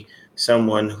be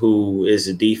someone who is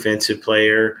a defensive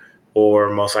player or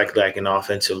most likely like an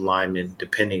offensive lineman,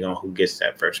 depending on who gets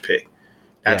that first pick.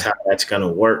 That's how that's going to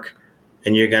work.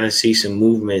 And you're going to see some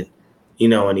movement, in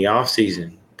the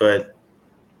offseason. But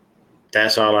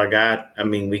that's all I got. I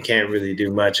mean, we can't really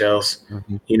do much else.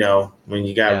 Mm-hmm. When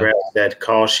you got refs that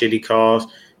call shitty calls,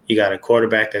 you got a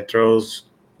quarterback that throws,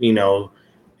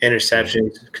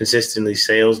 interceptions, consistently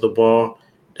sails the ball,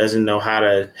 doesn't know how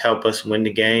to help us win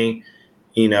the game,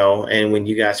 and when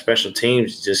you got special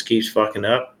teams, it just keeps fucking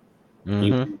up. Mm-hmm.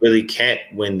 You really can't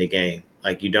win the game.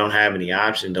 Like, you don't have any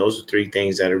option. Those are 3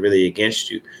 things that are really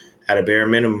against you. At a bare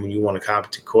minimum, you want a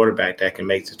competent quarterback that can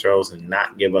make the throws and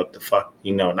not give up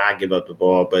not give up the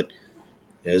ball. But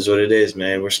it is what it is,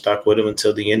 man. We're stuck with him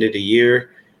until the end of the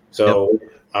year. So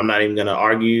I'm not even going to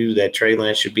argue that Trey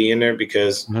Lance should be in there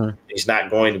because he's not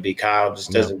going to be. Kyle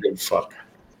just doesn't give a fuck.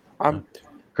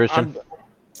 Christian?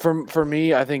 For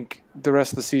me, I think the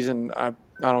rest of the season, I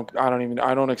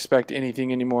don't expect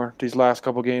anything anymore. These last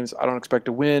couple games, I don't expect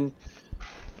to win.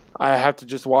 I have to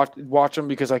just watch them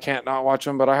because I can't not watch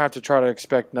them, but I have to try to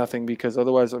expect nothing because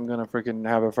otherwise I'm gonna freaking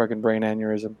have a freaking brain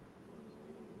aneurysm,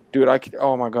 dude.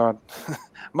 Oh my god,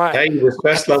 the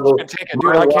stress level. I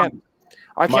can't.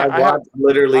 My watch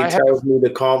literally tells me to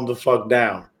calm the fuck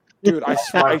down, dude. I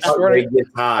swear to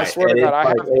God,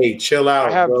 hey, chill out.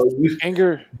 I have bro.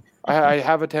 anger. I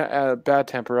have a bad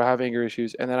temper. I have anger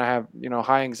issues, and then I have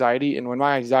high anxiety. And when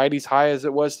my anxiety's high as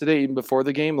it was today, even before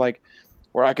the game, like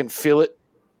where I can feel it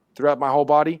throughout my whole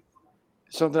body,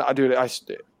 it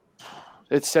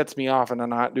sets me off, and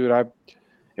then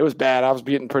it was bad. I was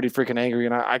getting pretty freaking angry,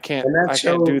 and I can't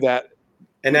do that.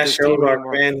 And that shows our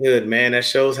manhood, man. That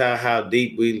shows how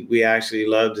deep we actually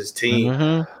love this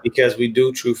team because we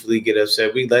do truthfully get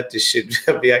upset. We let this shit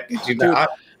be. I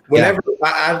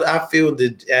feel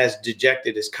that as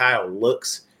dejected as Kyle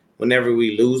looks whenever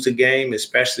we lose a game,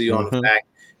 especially on the fact,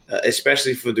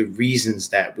 especially for the reasons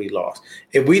that we lost.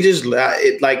 If we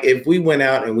if we went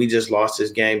out and we just lost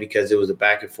this game because it was a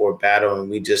back and forth battle and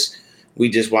we we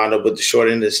just wound up with the short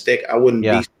end of the stick, I wouldn't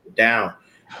be down.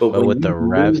 But with the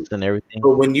refs and everything.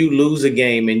 But when you lose a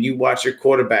game and you watch your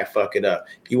quarterback fuck it up,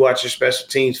 you watch your special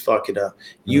teams fuck it up,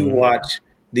 you watch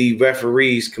the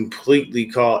referees completely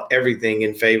call everything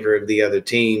in favor of the other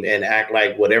team and act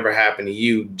like whatever happened to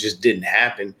you just didn't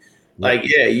happen. Like,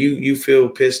 you feel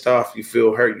pissed off, you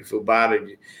feel hurt, you feel bothered,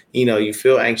 you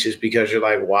feel anxious because you're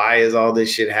like, why is all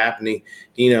this shit happening?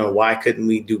 Why couldn't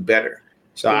we do better?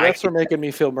 So the refs are making me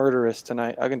feel murderous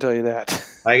tonight. I can tell you that.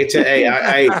 I can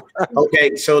tell.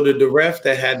 Okay. So the ref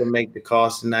that had to make the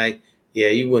calls tonight,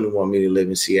 you wouldn't want me to live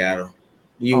in Seattle.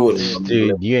 You wouldn't want me to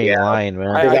live you ain't lying,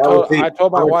 man. I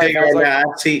told my wife, I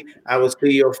would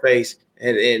see your face,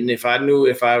 and if I knew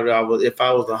if I was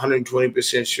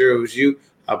 120% sure it was you,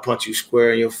 I'll punch you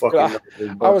square in your fucking.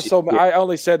 I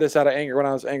only said this out of anger when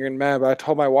I was angry and mad, but I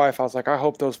told my wife, I was like, I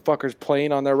hope those fuckers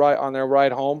playing on their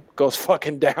ride home goes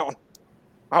fucking down.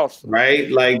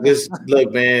 Right? Like this,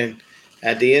 look, man,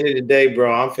 at the end of the day,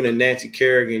 bro, I'm finna Nancy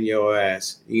Kerrigan your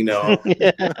ass,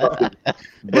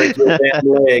 break your damn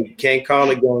leg. Can't call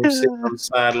it going sit on the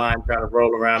sideline trying to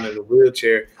roll around in a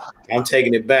wheelchair. I'm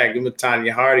taking it back. Give me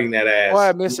Tanya Harding that ass. Well,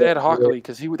 I miss Ed Hockley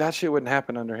because that shit wouldn't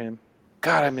happen under him.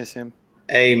 God, I miss him.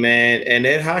 Hey, man, and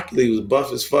Ed Hockley was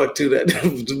buff as fuck, too. That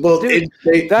was the most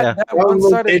in-state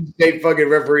fucking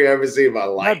referee I ever seen in my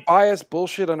life. That biased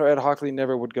bullshit under Ed Hockley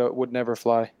would never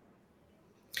fly.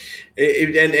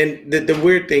 And the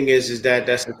weird thing is that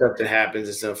that's the stuff that happens.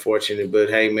 It's unfortunate, but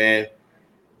hey, man,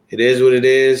 it is what it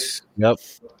is. Yep.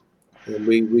 And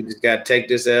we just got to take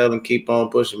this L and keep on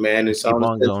pushing, man. It's keep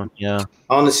on going. Yeah.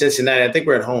 On to Cincinnati. I think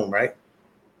we're at home, right?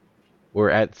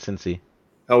 We're at Cincy.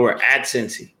 Oh, we're at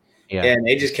Cincy. Yeah. And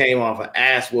they just came off an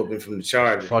ass whooping from the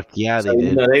Chargers. Fuck yeah, they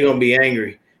did. They're going to be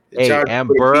angry. And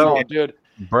Burrow, dude.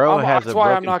 Burrow has that's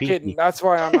why I'm not getting. That's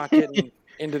why I'm not getting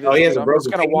into this. I'm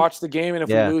just going to watch the game, and if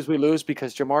we lose, we lose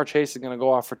because Jamar Chase is going to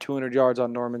go off for 200 yards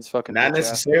on Norman's fucking. Not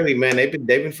necessarily, man. They've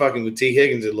been fucking with T.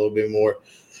 Higgins a little bit more.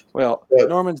 Well,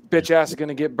 Norman's bitch ass is going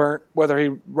to get burnt whether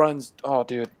he runs. Oh,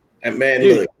 dude. And man,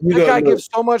 dude, that guy gives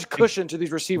so much cushion to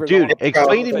these receivers. Dude,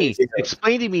 explain to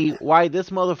me why this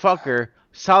motherfucker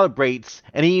celebrates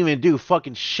and he even do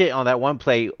fucking shit on that one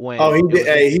play when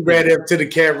he ran up to the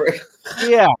camera.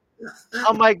 Yeah.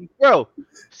 I'm like, bro,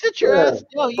 sit your ass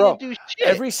down. You didn't do shit.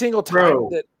 Every single time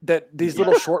that these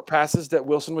little short passes that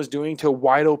Wilson was doing to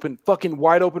wide open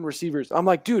receivers, I'm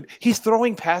like, dude, he's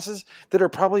throwing passes that are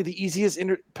probably the easiest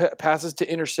passes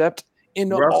to intercept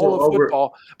in all of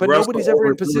football, but nobody's ever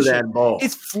in position.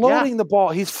 It's floating the ball.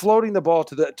 He's floating the ball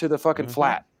to the fucking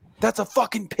flat. That's a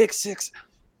fucking pick six,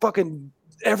 fucking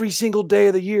every single day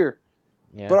of the year.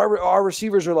 Yeah. But our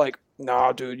receivers are like,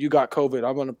 nah, dude, you got COVID.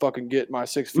 I'm gonna fucking get my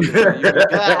 6 feet.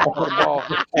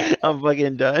 I'm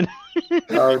fucking done.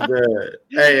 Oh, good.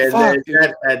 Hey, at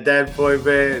that point,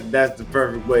 man, that's the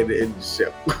perfect way to end the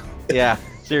show. Yeah,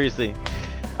 seriously.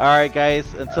 All right,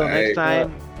 guys. Until next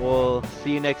time, we'll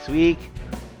see you next week.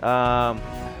 Go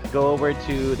over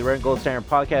to the Red and Gold Standard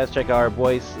podcast. Check out our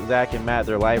boys, Zach and Matt.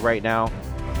 They're live right now.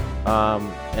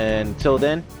 And until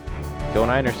then, go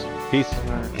Niners. Peace.